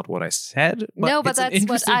 That is not what I said. But no, but it's that's an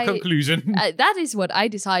interesting what conclusion. That is what I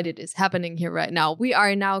decided is happening here right now. We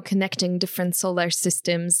are now connecting different solar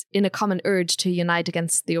systems in a common urge to unite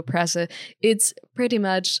against the oppressor. It's pretty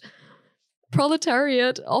much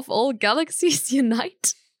proletariat of all galaxies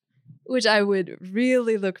unite, which I would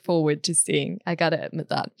really look forward to seeing. I gotta admit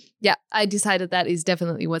that. Yeah, I decided that is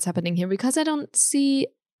definitely what's happening here, because I don't see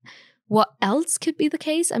what else could be the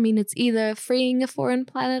case? I mean, it's either freeing a foreign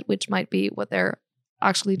planet, which might be what they're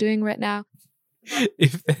actually doing right now.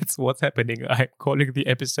 If that's what's happening, I'm calling the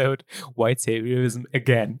episode White Saviorism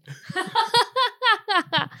again.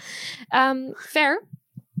 Fair.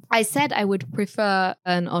 I said I would prefer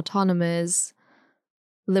an autonomous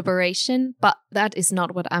liberation, but that is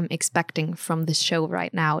not what I'm expecting from this show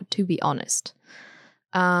right now, to be honest.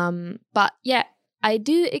 But yeah, I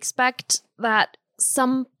do expect that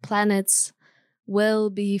some planets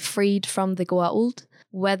will be freed from the Goa'uld,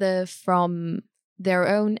 whether from their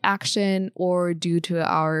own action or due to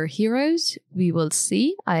our heroes. We will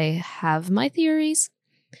see. I have my theories.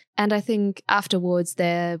 And I think afterwards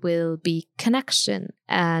there will be connection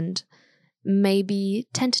and maybe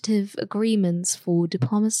tentative agreements for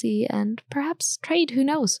diplomacy and perhaps trade, who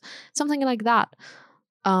knows? Something like that.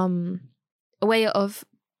 A way of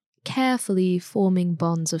carefully forming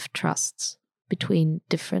bonds of trust between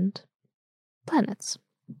different planets.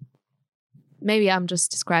 Maybe I'm just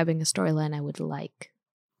describing a storyline I would like.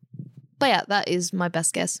 But yeah, that is my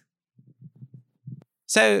best guess.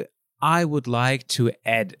 So I would like to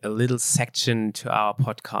add a little section to our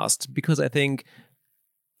podcast because I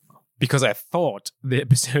thought the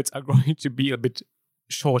episodes are going to be a bit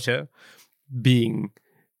shorter, being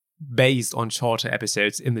based on shorter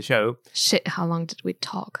episodes in the show. Shit, how long did we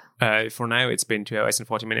talk? For now, it's been 2 hours and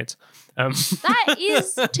 40 minutes. That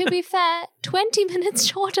is, to be fair, 20 minutes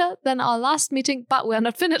shorter than our last meeting, but we're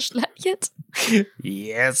not finished yet.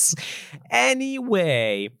 Yes.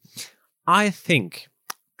 Anyway, I think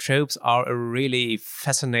tropes are a really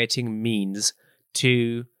fascinating means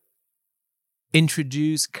to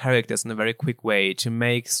introduce characters in a very quick way, to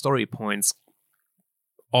make story points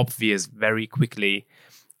obvious very quickly,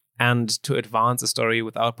 and to advance a story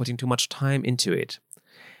without putting too much time into it.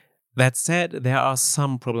 That said, there are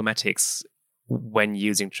some problematics when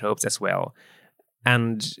using tropes as well.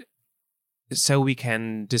 And so we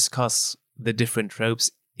can discuss the different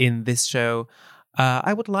tropes in this show.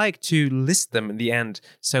 I would like to list them in the end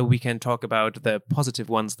so we can talk about the positive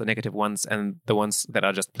ones, the negative ones, and the ones that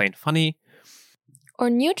are just plain funny. Or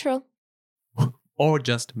neutral. Or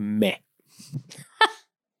just meh.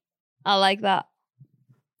 I like that.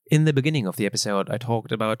 In the beginning of the episode, I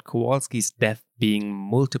talked about Kowalski's death being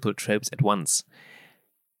multiple tropes at once.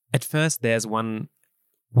 At first, there's one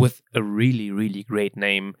with a really, really great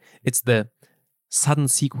name. It's the sudden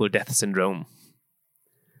sequel death syndrome.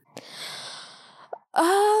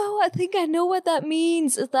 Oh, I think I know what that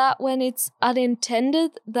means. Is that when it's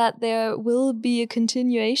unintended that there will be a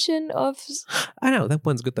continuation of... I know, that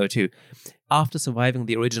one's good though too. After surviving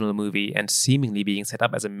the original movie and seemingly being set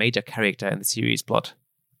up as a major character in the series plot,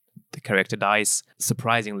 the character dies,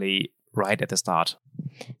 surprisingly, right at the start.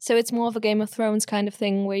 So it's more of a Game of Thrones kind of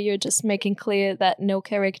thing where you're just making clear that no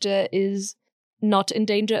character is not in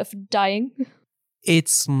danger of dying.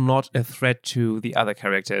 It's not a threat to the other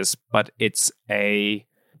characters, but it's a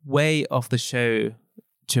way of the show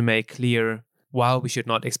to make clear, while we should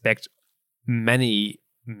not expect many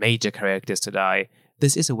major characters to die,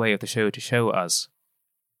 this is a way of the show to show us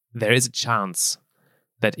there is a chance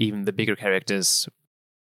that even the bigger characters...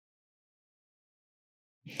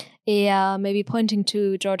 Yeah, maybe pointing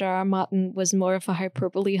to George R. R. Martin was more of a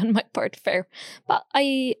hyperbole on my part, fair. But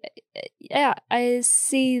I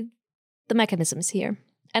see the mechanisms here.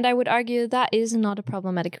 And I would argue that is not a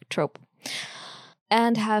problematic trope.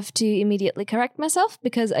 And have to immediately correct myself,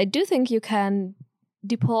 because I do think you can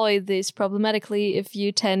deploy this problematically if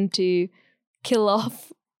you tend to kill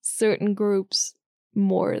off certain groups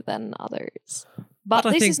more than others. But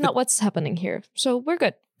this is not what's happening here, so we're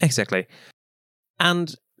good. Exactly.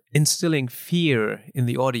 And instilling fear in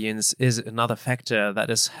the audience is another factor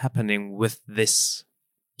that is happening with this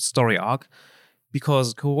story arc,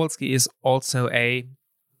 because Kowalski is also and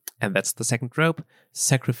that's the second trope,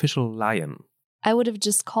 sacrificial lion. I would have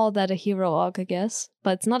just called that a hero arc, I guess,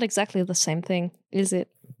 but it's not exactly the same thing, is it?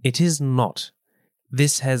 It is not.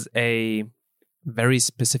 This has a very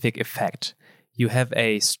specific effect. You have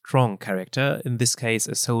a strong character, in this case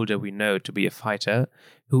a soldier we know to be a fighter,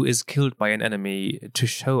 who is killed by an enemy to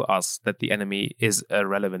show us that the enemy is a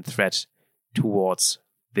relevant threat towards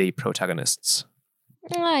the protagonists.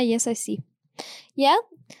 Ah, yes, I see. Yeah,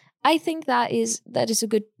 I think that is a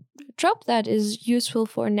good trope that is useful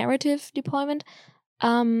for narrative deployment.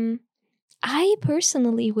 I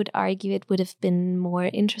personally would argue it would have been more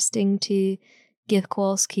interesting to give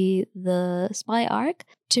Kowalski the spy arc.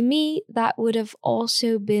 To me, that would have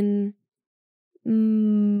also been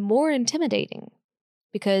more intimidating.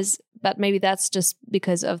 But maybe that's just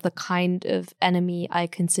because of the kind of enemy I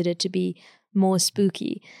consider to be more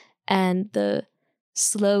spooky. And the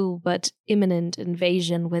slow but imminent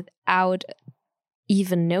invasion without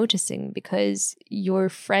even noticing, because your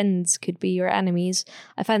friends could be your enemies.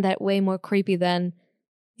 I find that way more creepy than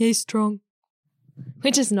he's strong,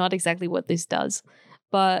 which is not exactly what this does.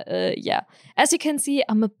 But yeah, as you can see,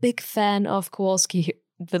 I'm a big fan of Kowalski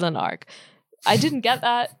villain arc. I didn't get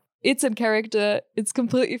that. It's in character. It's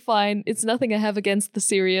completely fine. It's nothing I have against the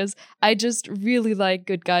series. I just really like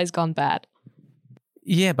good guys gone bad.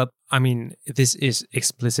 Yeah, but I mean, this is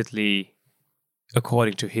explicitly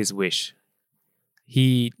according to his wish.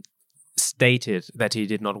 He stated that he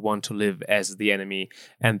did not want to live as the enemy,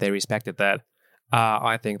 and they respected that.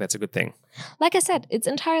 I think that's a good thing. Like I said, it's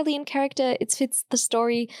entirely in character. It fits the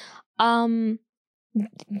story. You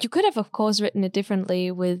could have, of course, written it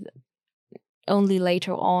differently, with only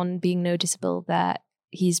later on being noticeable that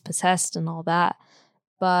he's possessed and all that.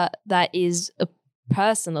 But that is a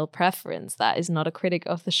personal preference. That is not a critic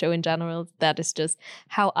of the show in general. That is just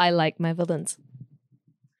how I like my villains.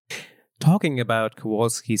 Talking about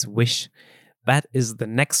Kowalski's wish, that is the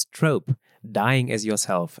next trope, dying as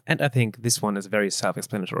yourself. And I think this one is very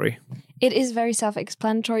self-explanatory. It is very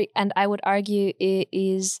self-explanatory, and I would argue it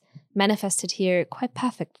is manifested here quite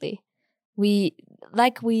perfectly.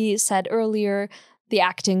 Like we said earlier, the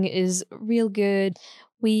acting is real good.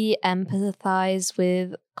 We empathize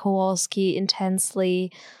with Kowalski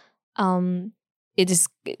intensely. It is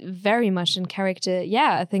very much in character.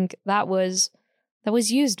 Yeah, I think that was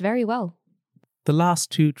used very well. The last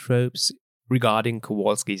two tropes regarding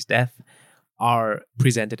Kowalski's death are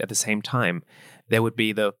presented at the same time. There would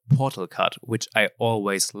be the portal cut, which I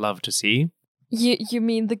always love to see. You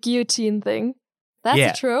mean the guillotine thing?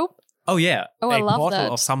 That's a trope? Oh, yeah. Oh, I love portal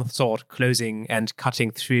that. Of some sort closing and cutting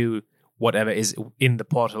through whatever is in the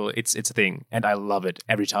portal. It's a thing, and I love it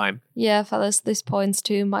every time. Yeah, fellas, this points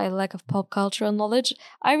to my lack of pop cultural knowledge.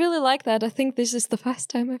 I really like that. I think this is the first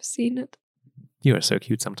time I've seen it. You are so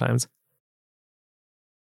cute sometimes.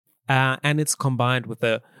 And it's combined with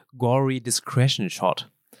a gory discretion shot.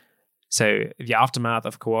 So the aftermath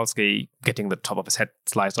of Kowalski getting the top of his head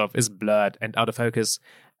sliced off is blurred and out of focus,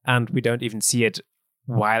 and we don't even see it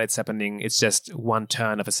while it's happening. It's just one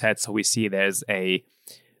turn of his head, so we see there's a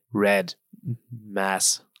red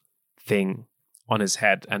mass thing on his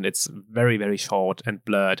head, and it's very, very short and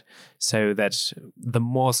blurred, so that the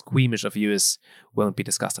more squeamish of viewers won't be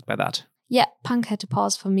disgusted by that. Yeah, Punk had to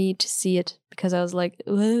pause for me to see it, because I was like,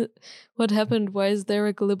 what happened? Why is there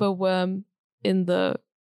a glibber worm on the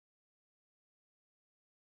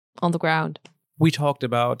ground? We talked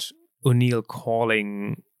about O'Neill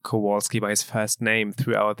calling Kowalski by his first name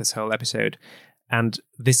throughout this whole episode, and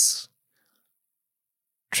this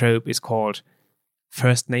trope is called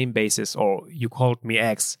first name basis, or you called me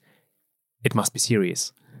X, it must be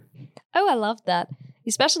serious. Oh, I love that.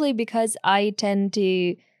 Especially because I tend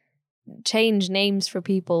to change names for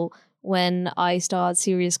people when I start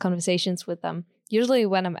serious conversations with them. Usually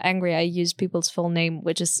when I'm angry, I use people's full name,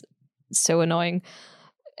 which is so annoying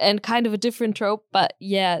and kind of a different trope. But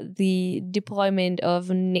yeah, the deployment of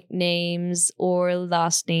nicknames or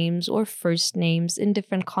last names or first names in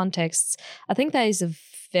different contexts, I think that is a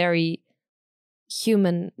very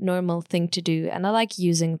human, normal thing to do. And I like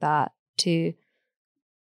using that to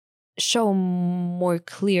show more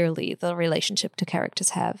clearly the relationship two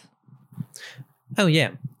characters have. Oh,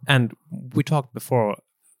 yeah. And we talked before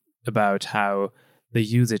about how the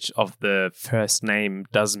usage of the first name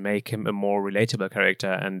does make him a more relatable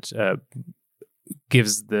character and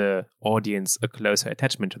gives the audience a closer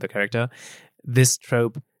attachment to the character. This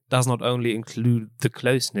trope does not only include the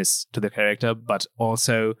closeness to the character, but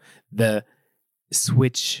also the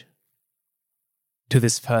switch to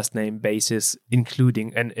this first name basis,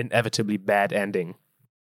 including an inevitably bad ending.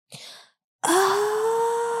 Oh!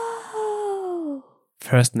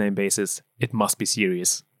 First name basis, it must be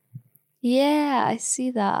serious. Yeah, I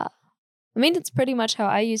see that. I mean, it's pretty much how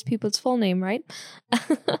I use people's full name, right?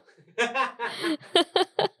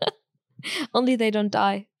 Only they don't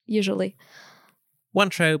die, usually. One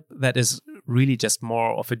trope that is really just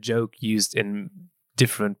more of a joke used in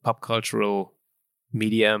different pop cultural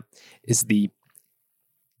media is the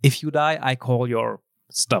 "if you die, I call your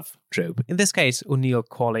stuff" trope. In this case, O'Neill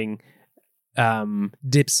calling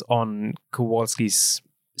dibs on Kowalski's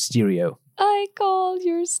stereo. I call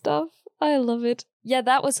your stuff. I love it. Yeah,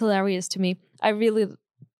 that was hilarious to me. I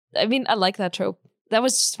like that trope. That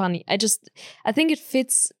was just funny. I think it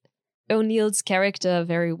fits O'Neill's character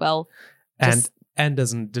very well. And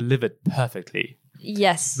Anderson delivered perfectly.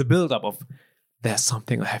 Yes. The build-up of, there's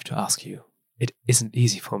something I have to ask you. It isn't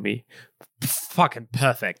easy for me. Fucking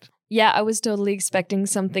perfect. Yeah, I was totally expecting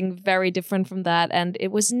something very different from that, and it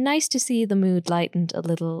was nice to see the mood lightened a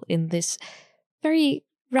little in this very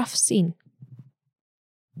rough scene.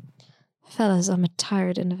 Fellas, I'm a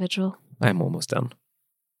tired individual. I'm almost done.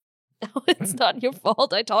 No, it's not your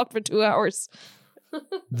fault. I talked for 2 hours.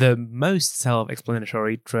 The most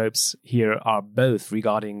self-explanatory tropes here are both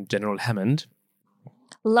regarding General Hammond.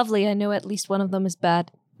 Lovely, I know at least one of them is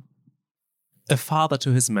bad. A father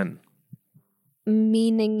to his men.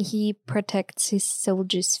 Meaning he protects his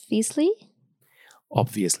soldiers fiercely?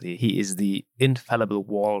 Obviously, he is the infallible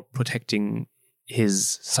wall protecting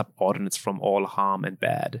his subordinates from all harm and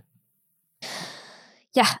bad.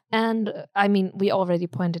 Yeah, and I mean, we already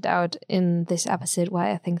pointed out in this episode why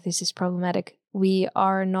I think this is problematic. We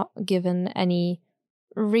are not given any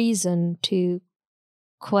reason to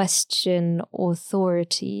question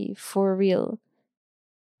authority for real.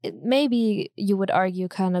 Maybe you would argue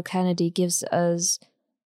Colonel Kennedy gives us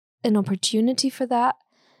an opportunity for that,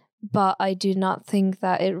 but I do not think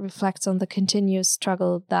that it reflects on the continuous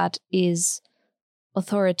struggle that is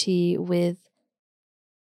authority with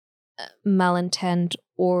malintent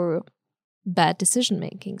or bad decision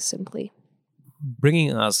making, simply.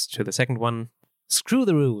 Bringing us to the second one. Screw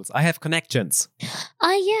the rules, I have connections.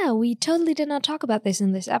 Yeah, we totally did not talk about this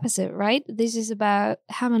in this episode, right? This is about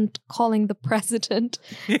Hammond calling the president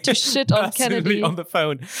to shit on Kennedy. On the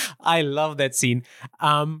phone. I love that scene.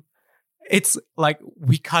 It's like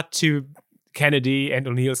we cut to Kennedy and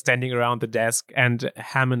O'Neill standing around the desk and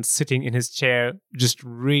Hammond sitting in his chair, just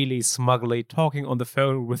really smugly talking on the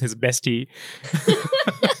phone with his bestie.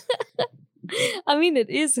 I mean, it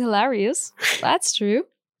is hilarious. That's true.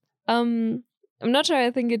 I'm not sure I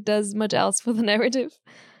think it does much else for the narrative.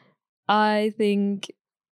 I think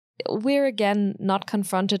we're again not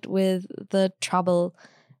confronted with the trouble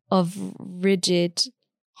of rigid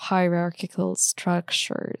hierarchical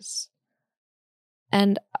structures.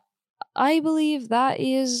 And I believe that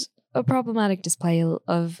is a problematic display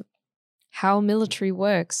of how military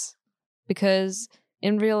works. Because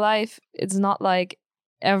in real life, it's not like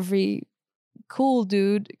every cool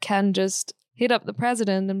dude can just hit up the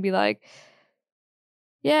president and be like,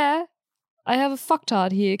 yeah, I have a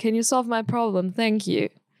fucktard here. Can you solve my problem? Thank you.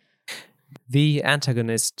 The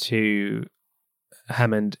antagonist to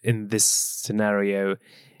Hammond in this scenario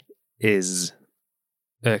is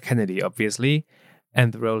Kennedy, obviously.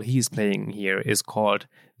 And the role he's playing here is called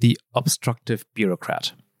the obstructive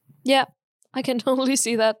bureaucrat. Yeah, I can totally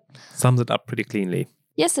see that. Sums it up pretty cleanly.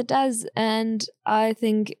 Yes, it does. And I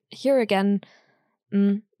think here again,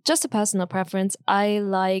 just a personal preference, I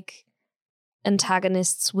like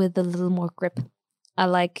antagonists with a little more grip. I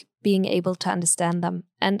like being able to understand them.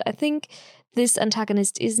 And I think this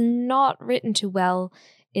antagonist is not written too well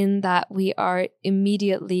in that we are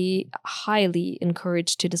immediately highly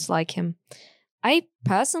encouraged to dislike him. I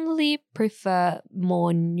personally prefer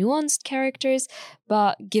more nuanced characters,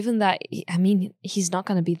 but given that, I mean, he's not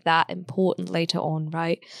going to be that important later on,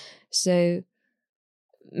 right? So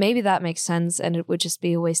maybe that makes sense and it would just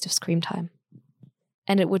be a waste of screen time.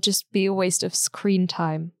 And it would just be a waste of screen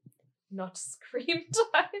time. Not scream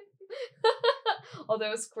time.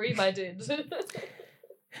 Although scream I did.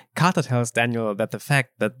 Carter tells Daniel that the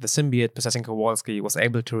fact that the symbiote possessing Kowalski was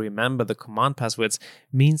able to remember the command passwords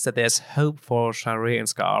means that there's hope for Shari and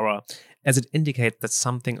Skara, as it indicates that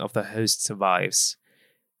something of the host survives.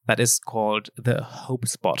 That is called the hope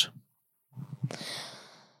spot.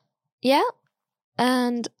 Yeah,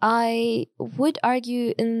 and I would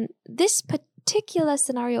argue in this particular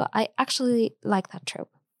scenario, I actually like that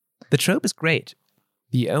trope. The trope is great.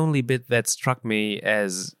 The only bit that struck me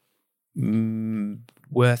as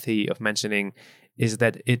worthy of mentioning is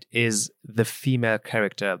that it is the female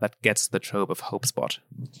character that gets the trope of hope spot.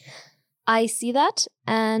 I see that,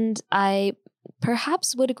 and I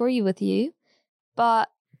perhaps would agree with you, but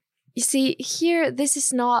you see, here, this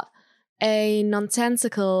is not a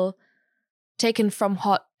nonsensical, taken from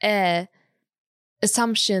hot air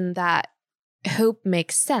assumption that hope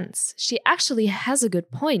makes sense. She actually has a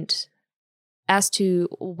good point as to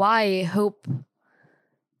why hope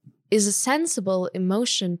is a sensible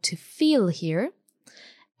emotion to feel here.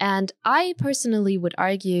 And I personally would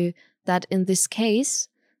argue that in this case,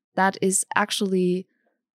 that is actually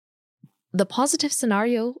the positive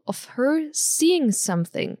scenario of her seeing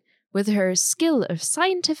something with her skill of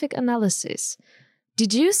scientific analysis,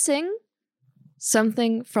 deducing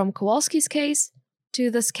something from Kowalski's case to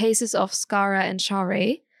the cases of Skara and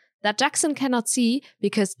Shari that Jackson cannot see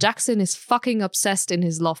because Jackson is fucking obsessed in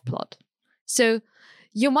his love plot. So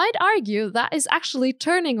you might argue that is actually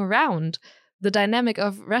turning around the dynamic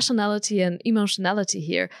of rationality and emotionality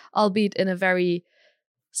here, albeit in a very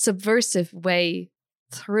subversive way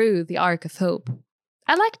through the arc of Hope.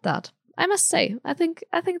 I liked that, I must say. I think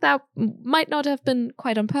that might not have been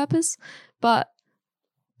quite on purpose, but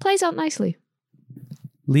plays out nicely.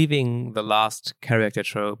 Leaving the last character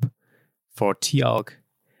trope for Tialk,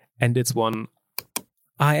 and it's one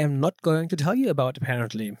I am not going to tell you about,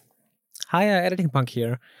 apparently. Hiya, Editing Punk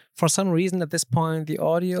here. For some reason, at this point, the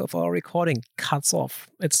audio of our recording cuts off.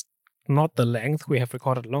 It's not the length. We have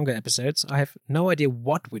recorded longer episodes. I have no idea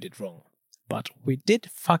what we did wrong. But we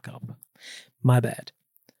did fuck up. My bad.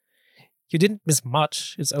 You didn't miss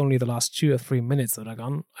much. It's only the last 2 or 3 minutes that are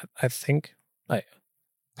gone, I think. I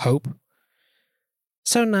hope.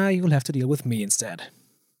 So now you'll have to deal with me instead.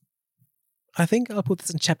 I think I'll put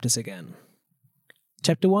this in chapters again.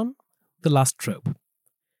 Chapter 1, the last trope.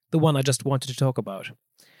 The one I just wanted to talk about.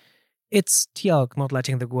 It's Tialk not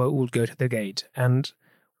letting the Goa'uld go to the gate, and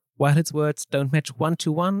while its words don't match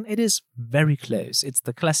 1-to-1, it is very close. It's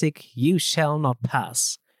the classic, you shall not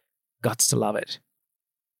pass. Gots to love it.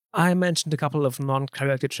 I mentioned a couple of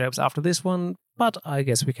non-character tropes after this one, but I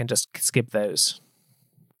guess we can just skip those.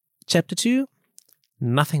 Chapter 2,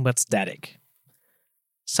 nothing but static.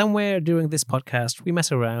 Somewhere during this podcast, we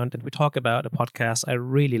mess around and we talk about a podcast I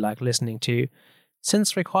really like listening to.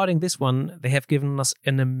 Since recording this one, they have given us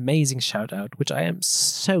an amazing shout-out, which I am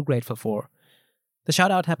so grateful for. The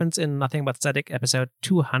shout-out happens in Nothing But Static episode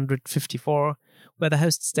 254, where the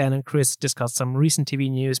hosts Stan and Chris discuss some recent TV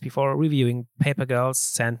news before reviewing Paper Girls,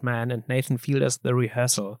 Sandman, and Nathan Fielder's The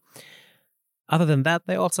Rehearsal. Other than that,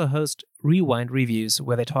 they also host Rewind reviews,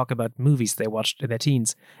 where they talk about movies they watched in their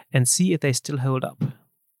teens and see if they still hold up.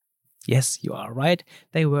 Yes, you are right,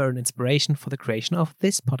 they were an inspiration for the creation of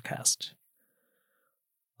this podcast.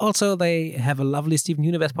 Also, they have a lovely Steven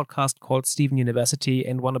Universe podcast called Steven University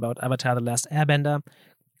and one about Avatar The Last Airbender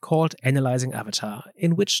called Analyzing Avatar,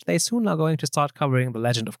 in which they soon are going to start covering The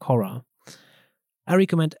Legend of Korra. I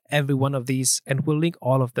recommend every one of these and will link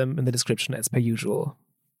all of them in the description as per usual.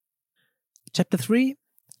 Chapter 3,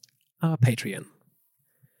 our Patreon.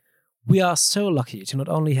 We are so lucky to not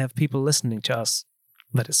only have people listening to us,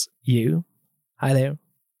 that is, you. Hi there.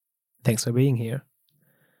 Thanks for being here.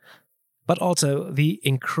 But also the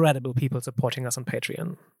incredible people supporting us on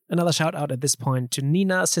Patreon. Another shout out at this point to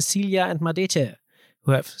Nina, Cecilia, and Madete,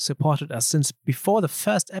 who have supported us since before the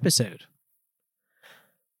first episode.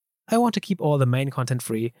 I want to keep all the main content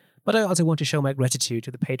free, but I also want to show my gratitude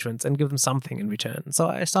to the patrons and give them something in return. So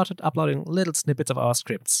I started uploading little snippets of our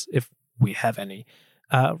scripts, if we have any,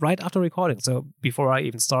 right after recording, so before I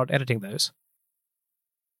even start editing those.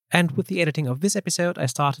 And with the editing of this episode, I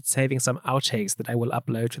started saving some outtakes that I will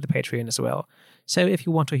upload to the Patreon as well. So if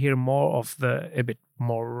you want to hear more of the a bit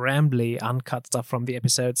more rambly, uncut stuff from the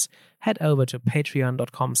episodes, head over to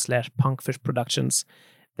patreon.com/punkfishproductions.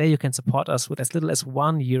 There you can support us with as little as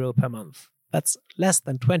 €1 per month. That's less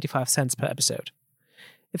than 25 cents per episode.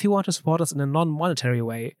 If you want to support us in a non-monetary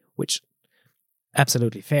way, which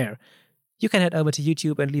absolutely fair, you can head over to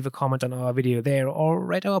YouTube and leave a comment on our video there, or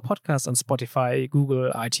rate our podcast on Spotify, Google,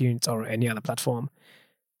 iTunes, or any other platform.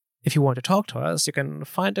 If you want to talk to us, you can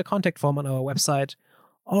find a contact form on our website,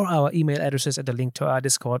 or our email addresses and a link to our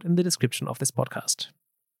Discord in the description of this podcast.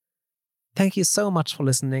 Thank you so much for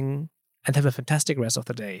listening, and have a fantastic rest of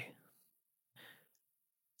the day.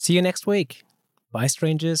 See you next week. Bye,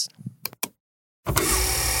 strangers.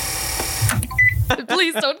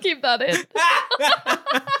 Please don't keep that in.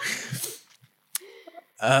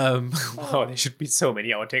 Wow, there should be so many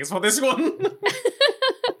outtakes for this one.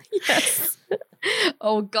 Yes.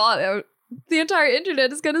 Oh god, the entire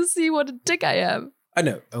internet is gonna see what a dick I am. I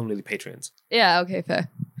know, only the patrons. Yeah, okay,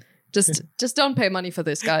 fair. Just don't pay money for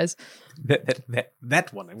this, guys.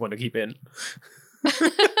 That one I'm going to keep in.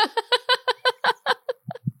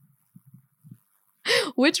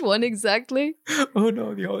 Which one exactly? Oh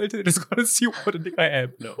no, the whole internet is going to see what a dick I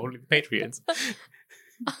am. No, only the patrons.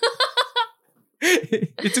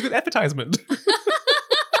 It's a good advertisement.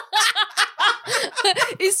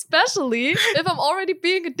 Especially if I'm already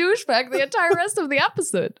being a douchebag the entire rest of the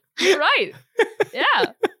episode. You're right.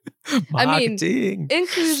 Yeah. Marketing. I mean,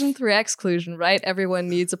 inclusion through exclusion, right? Everyone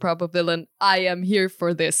needs a proper villain. I am here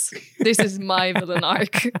for this. This is my villain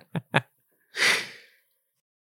arc.